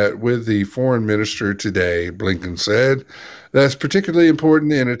reaffirm that with the foreign minister today, Blinken said. That's particularly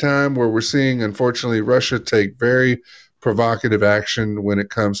important in a time where we're seeing, unfortunately, Russia take very provocative action when it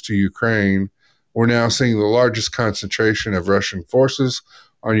comes to Ukraine. We're now seeing the largest concentration of Russian forces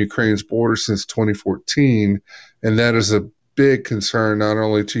on Ukraine's border since 2014, and that is a big concern not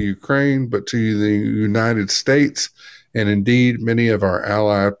only to Ukraine, but to the United States and indeed many of our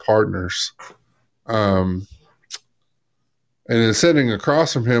allied partners. And then sitting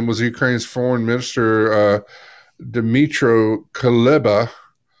across from him was Ukraine's foreign minister, Dmytro Kuleba,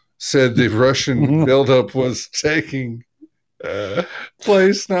 said the Russian buildup was taking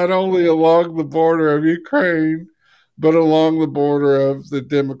place not only along the border of Ukraine, but along the border of the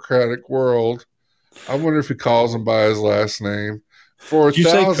democratic world. I wonder if he calls him by his last name. Did you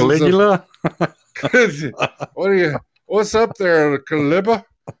say Caligula? What's up there, Kuleba?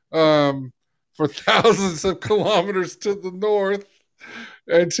 For thousands of kilometers to the north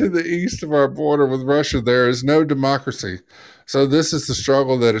and to the east of our border with Russia, there is no democracy. So this is the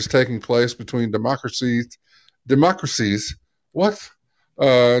struggle that is taking place between democracies and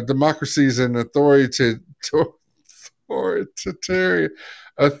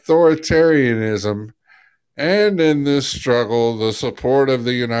authoritarianism. And in this struggle, the support of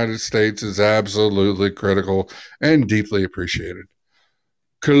the United States is absolutely critical and deeply appreciated.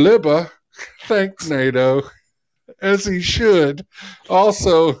 Kuleba thanked NATO, as he should.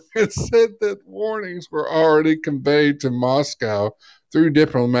 Also, it said that warnings were already conveyed to Moscow through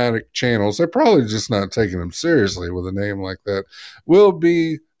diplomatic channels. They're probably just not taking them seriously with a name like that. Will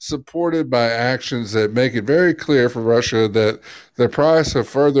be supported by actions that make it very clear for Russia that the price of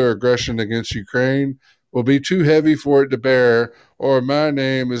further aggression against Ukraine will be too heavy for it to bear, or my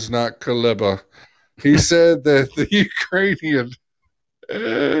name is not Kuleba. He said that the Ukrainian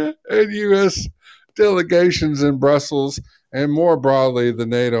and U.S. delegations in Brussels, and more broadly, the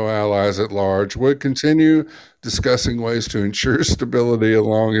NATO allies at large, would continue discussing ways to ensure stability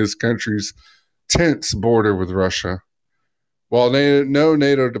along his country's tense border with Russia. While no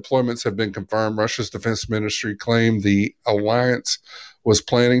NATO deployments have been confirmed, Russia's defense ministry claimed the alliance was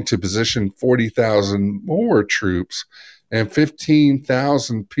planning to position 40,000 more troops and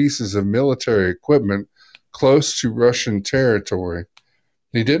 15,000 pieces of military equipment close to Russian territory.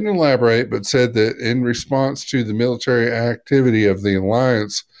 He didn't elaborate, but said that in response to the military activity of the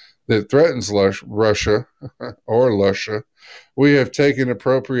alliance that threatens Russia, we have taken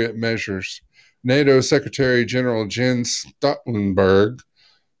appropriate measures. NATO Secretary General Jens Stoltenberg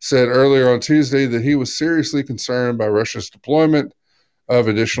said earlier on Tuesday that he was seriously concerned by Russia's deployment of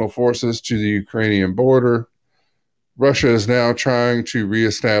additional forces to the Ukrainian border. Russia is now trying to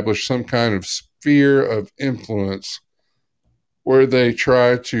reestablish some kind of sphere of influence where they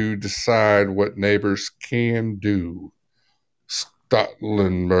try to decide what neighbors can do,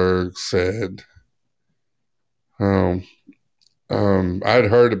 Stoltenberg said. I'd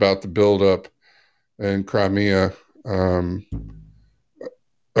heard about the buildup in Crimea over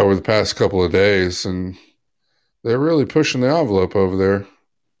the past couple of days, and they're really pushing the envelope over there.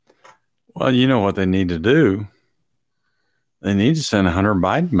 Well, you know what they need to do? They need to send Hunter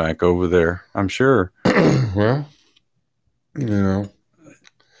Biden back over there, I'm sure. Well,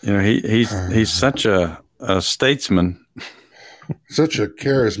 he's such a statesman. Such a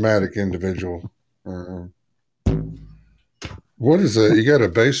charismatic individual. What is that? You got a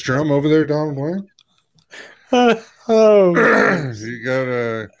bass drum over there, Donald Wayne? You got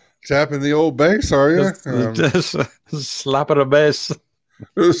a tapping the old bass, are you? Just slapping the bass.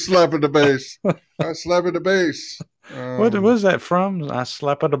 Slapping the bass. I slapping the bass. What was that from? I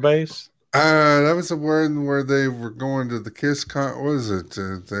slap at the bass. That was the one where they were going to the Kiss what was it?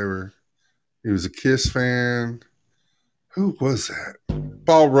 He was a Kiss fan. Who was that?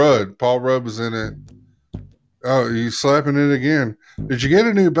 Paul Rudd. Paul Rudd was in it. Oh, you slapping it again? Did you get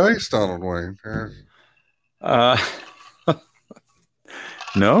a new bass, Donald Wayne?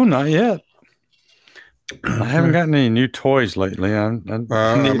 No, not yet. I haven't gotten any new toys lately. I didn't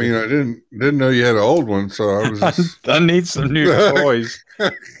know you had an old one, so I was. I need some new toys.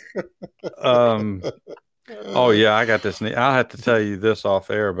 Oh yeah, I got this. I'll have to tell you this off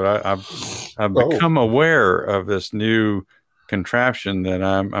air, but I've become aware of this new contraption that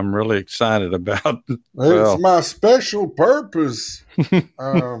I'm really excited about. It's my special purpose.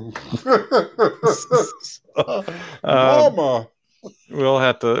 Mama. We'll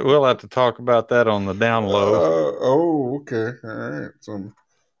have to talk about that on the down low. Okay. All right. Some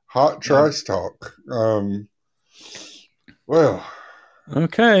hot Trice talk. Well.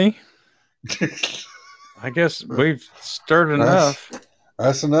 Okay. I guess we've stirred enough.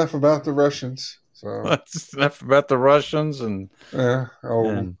 That's enough about the Russians. So that's enough about the Russians and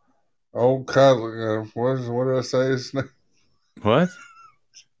old Caligula. What did I say his name? What?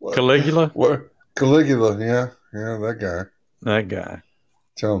 Caligula? What? Caligula? Yeah, that guy. That guy.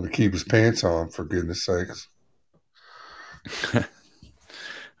 Tell him to keep his pants on, for goodness sakes.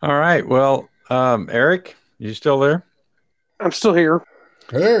 All right. Well, Eric, you still there? I'm still here.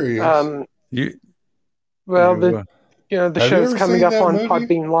 There he is. The show's coming up on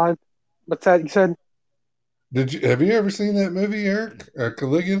Podbean Live. What's that you said? Have you ever seen that movie, Eric?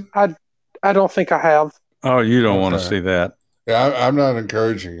 Caligula? I don't think I have. Oh, you don't want to see that? Yeah, I'm not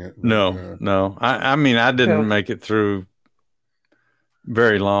encouraging it. No. I mean, I didn't make it through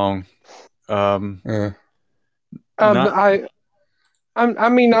very long. I'm not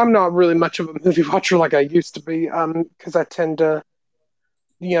really much of a movie watcher like I used to be, because I tend to,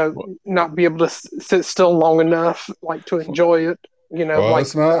 not be able to sit still long enough, like, to enjoy it.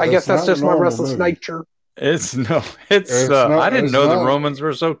 I guess that's just my restless nature. I didn't know the Romans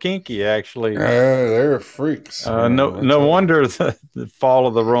were so kinky, actually. They're freaks. No wonder the fall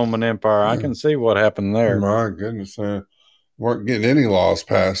of the Roman Empire. I can see what happened there. My goodness. Weren't getting any laws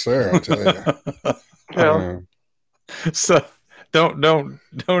passed there, I tell you. So don't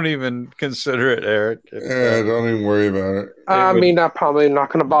even consider it, Eric. Don't even worry about it. I'm probably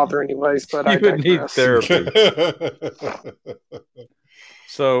not going to bother anyways, but I would need therapy.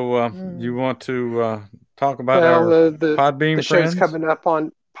 So you want to talk about our Podbean the friends? show's coming up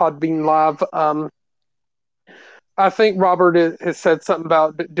on Podbean Live. I think Robert has said something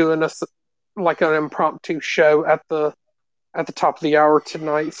about doing an impromptu show at the top of the hour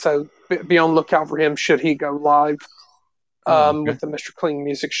tonight, so be on lookout for him should he go live with the Mr. Clean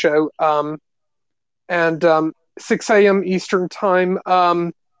Music Show. And 6 a.m. Eastern Time,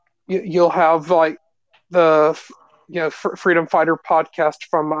 you'll have the Freedom Fighter podcast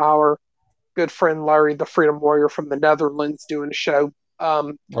from our good friend Larry, the Freedom Warrior from the Netherlands, doing a show.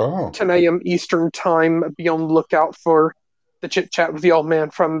 10 a.m. Eastern time. Be on the lookout for the Chit Chat with the Old Man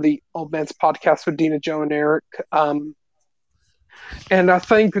from the Old Man's podcast with Dina, Joe, and Eric. And I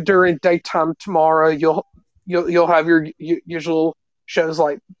think during daytime tomorrow, you'll have your usual shows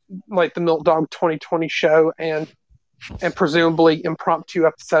like the Milk Dog 2020 show and presumably impromptu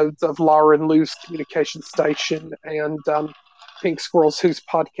episodes of Lara and Lou's Communication Station and Pink Squirrels, whose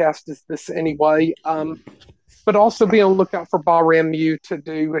podcast is this anyway. But also be on the lookout for Bahram Mew to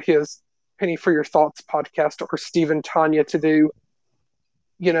do his Penny for Your Thoughts podcast, or Steve and Tonya to do,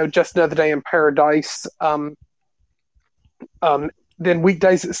 Just Another Day in Paradise. Then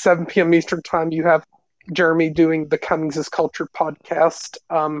weekdays at 7 p.m. Eastern time, you have Jeremy doing the Cummings is Culture podcast.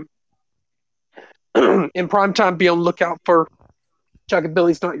 In prime time, be on the lookout for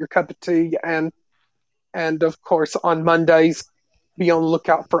Chuggabilly's Not Your Cup of Tea, and of course on Mondays, be on the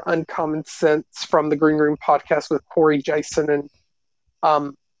lookout for Uncommon Sense from the Green Room podcast with Corey, Jason, and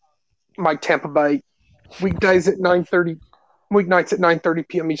Mike Tampa Bay. Weeknights at 9:30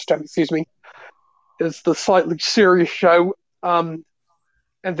 p.m. each time. Is the Slightly Serious Show, and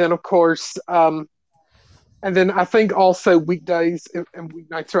then of course, and then I think also weekdays and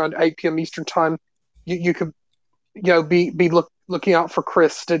weeknights around 8 p.m. Eastern time. You could, be looking out for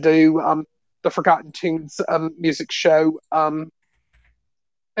Chris to do the Forgotten Tunes music show, and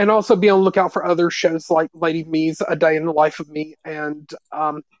also be on the lookout for other shows like Lady Me's A Day in the Life of Me, and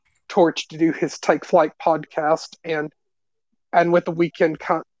Torch to do his Take Flight podcast, and with the weekend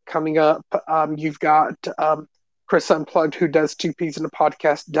coming up, you've got Chris Unplugged, who does Two Peas in a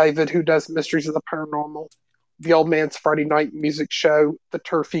Podcast, David, who does Mysteries of the Paranormal, The Old Man's Friday Night Music Show, The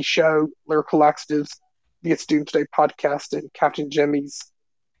Turfy Show, Lyrical Laxatives, the It's Doomsday Podcast, and Captain Jimmy's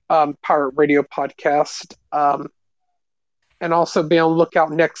Pirate Radio Podcast. And also be on the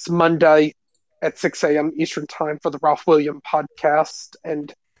lookout next Monday at 6 a.m. Eastern Time for the Ralph William Podcast.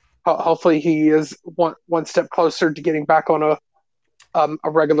 And hopefully he is one step closer to getting back on a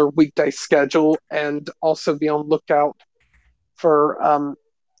regular weekday schedule. And also be on the lookout for,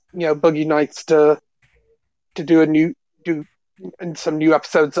 Boogie Nights to do some new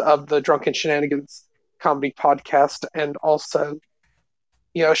episodes of the Drunken Shenanigans comedy podcast, and also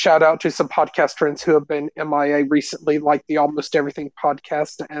shout out to some podcast friends who have been MIA recently, like the Almost Everything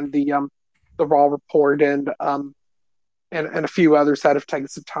podcast and the Raw Report, and a few others that have taken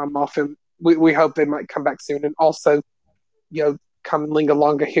some time off, and we hope they might come back soon. And also come Linga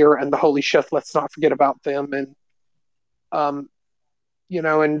Longa here and the Holy Shift, let's not forget about them, and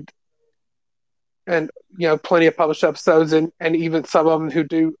plenty of published episodes, and even some of them who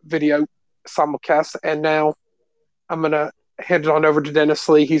do video simulcasts. And now I'm going to hand it on over to Dennis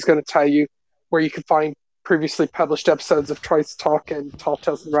Lee. He's going to tell you where you can find previously published episodes of Trice Talk and Tall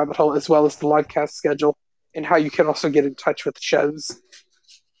Tales in the Rabbit Hole, as well as the live cast schedule, and how you can also get in touch with the shows.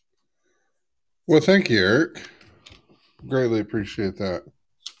 Well, thank you, Eric. Greatly appreciate that.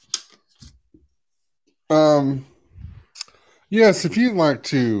 Yes, if you'd like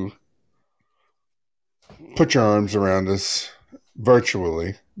to put your arms around us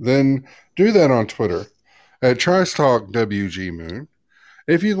virtually, then do that on Twitter at Trice Talk WG Moon.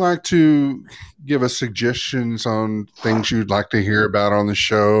 If you'd like to give us suggestions on things you'd like to hear about on the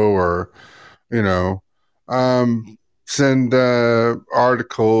show, or send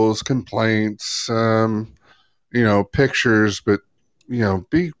articles, complaints, pictures, but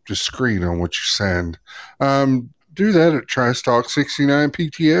be discreet on what you send. Do that at Trice Talk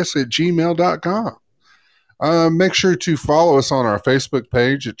 69pts at gmail.com. Make sure to follow us on our Facebook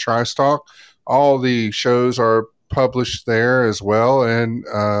page at Trice Talk. All the shows are published there as well, and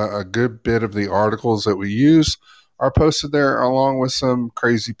a good bit of the articles that we use are posted there, along with some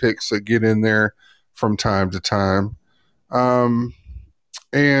crazy pics that get in there from time to time.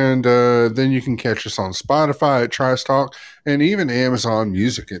 And then you can catch us on Spotify at Trice Talk, and even Amazon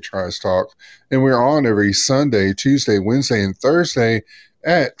Music at Trice Talk. And we're on every Sunday, Tuesday, Wednesday, and Thursday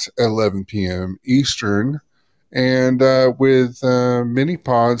at 11 p.m. Eastern. And with mini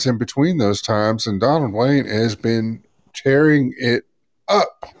pods in between those times, and Donald Wayne has been tearing it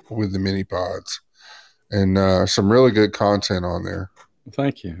up with the mini pods, and some really good content on there.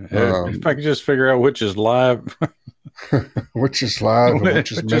 Thank you. If I could just figure out which is live, which is live, and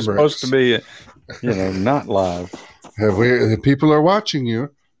which is supposed to be, not live. The people are watching you.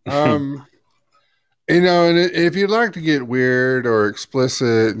 And if you'd like to get weird or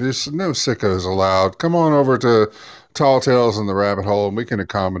explicit, there's no sickos allowed. Come on over to Tall Tales in the Rabbit Hole, and we can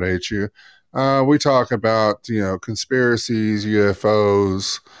accommodate you. We talk about, conspiracies,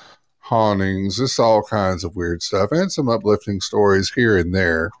 UFOs, hauntings, just all kinds of weird stuff, and some uplifting stories here and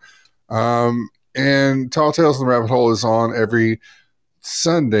there. And Tall Tales in the Rabbit Hole is on every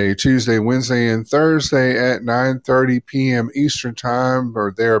Sunday, Tuesday, Wednesday, and Thursday at 9:30 p.m. Eastern Time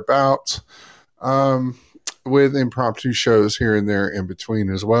or thereabouts, with impromptu shows here and there in between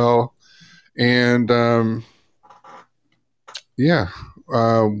as well. And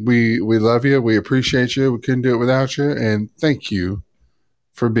we love you. We appreciate you. We couldn't do it without you. And thank you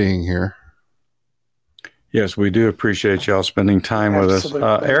for being here. Yes, we do appreciate y'all spending time with us.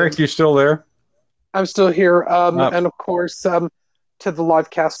 Eric, you still there? I'm still here. And of course, to the live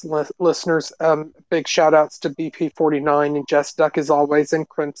cast listeners, big shout outs to BP49 and Jess Duck as always, and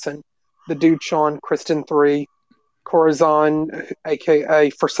Crimson, the Dude Sean, Kristen 3, Corazon, aka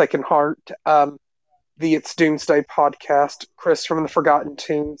Forsaken Heart, the It's Doomsday podcast, Chris from the Forgotten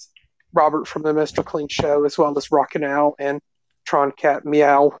Tunes, Robert from the Mr. Clean Show, as well as Rockin' Owl and Tron Cat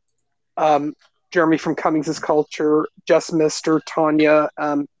Meow, Jeremy from Cummings' Culture, Just Mr., Tonya,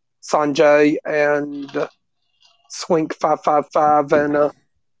 Sanjay, and Swink 555,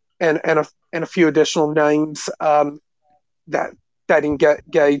 and a few additional names that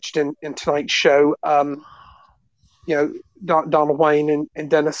engaged in tonight's show. Donald Wayne and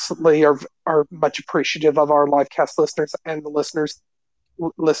Dennis Lee are much appreciative of our live cast listeners and the listeners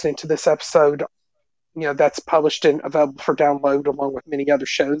listening to this episode. That's published and available for download along with many other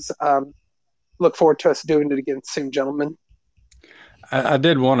shows. Look forward to us doing it again soon, gentlemen. I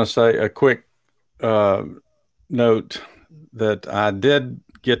did want to say a quick note that I did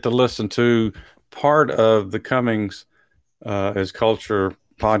get to listen to part of the Cummings is Culture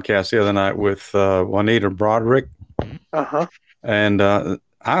podcast the other night with Juanita Broderick. And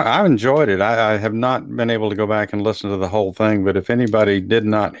I enjoyed it. I have not been able to go back and listen to the whole thing, but if anybody did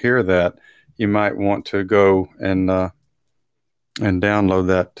not hear that, you might want to go and download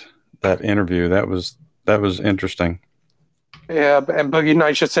that interview. That was interesting. Yeah, and Boogie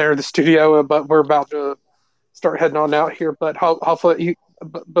Nights just entered the studio, but we're about to start heading on out here. But hopefully,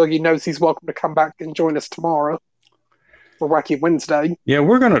 Boogie knows he's welcome to come back and join us tomorrow for Wacky Wednesday. Yeah,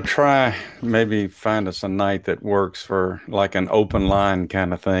 we're going to try maybe find us a night that works for like an open line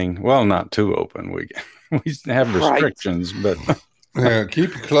kind of thing. Well, not too open. We have restrictions, but yeah,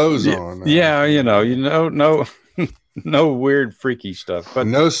 keep your clothes on. Yeah, no weird freaky stuff, but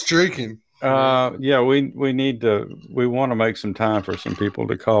no streaking. We want to make some time for some people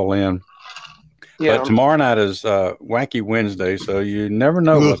to call in. Yeah. But tomorrow night is Wacky Wednesday, so you never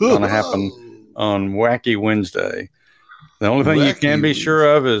know what's going to happen on Wacky Wednesday. The only thing you can be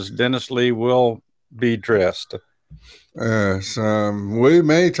sure of is Dennis Lee will be dressed. Yes, we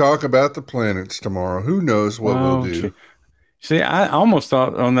may talk about the planets tomorrow. Who knows what we'll do. See, I almost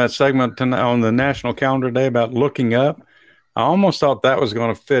thought on that segment on the National Calendar Day about looking up, I almost thought that was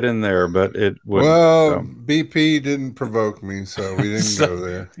going to fit in there, but it wouldn't. Well, BP didn't provoke me, so we didn't go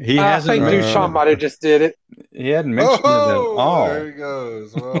there. He hasn't. I think Sean might have just did it. He hadn't mentioned it at all. There he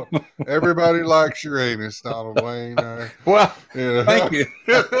goes. Well, everybody likes Uranus, Donald Wayne. Thank you.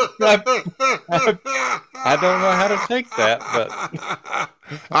 I don't know how to take that, but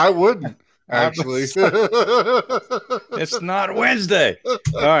I wouldn't. Actually, it's not Wednesday.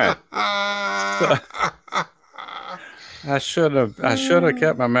 All right. I should have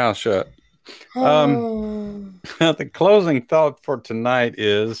kept my mouth shut. The closing thought for tonight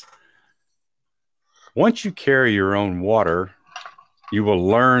is: once you carry your own water, you will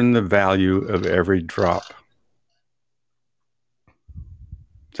learn the value of every drop.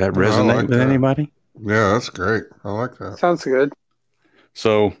 Does that resonate with anybody? Yeah, that's great. I like that. Sounds good.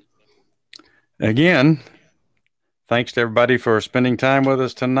 So, again, thanks to everybody for spending time with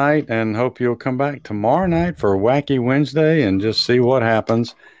us tonight, and hope you'll come back tomorrow night for Wacky Wednesday and just see what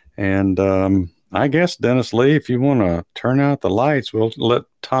happens. And I guess, Dennis Lee, if you want to turn out the lights, we'll let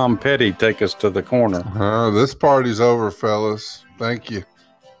Tom Petty take us to the corner. This party's over, fellas. Thank you.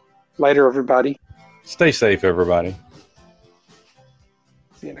 Later, everybody. Stay safe, everybody.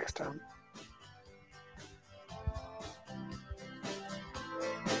 See you next time.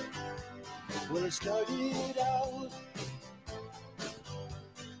 Well, it started out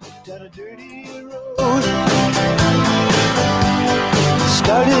down a dirty road.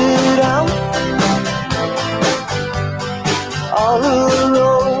 Started out all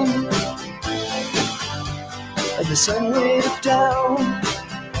alone, and the sun went down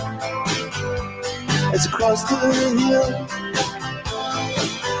as across the hill,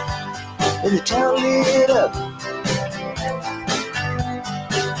 and the town lit up.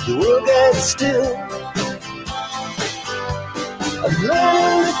 The world got still. I'm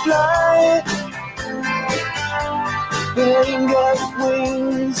learning to fly, but I ain't got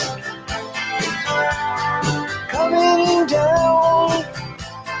wings. Slowing down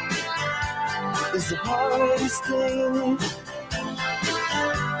is the hardest thing.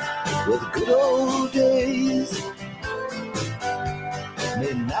 Well, the good old days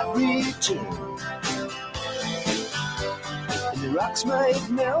may not return, and the rocks might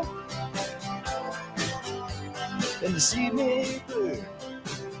melt, and the sea may burn.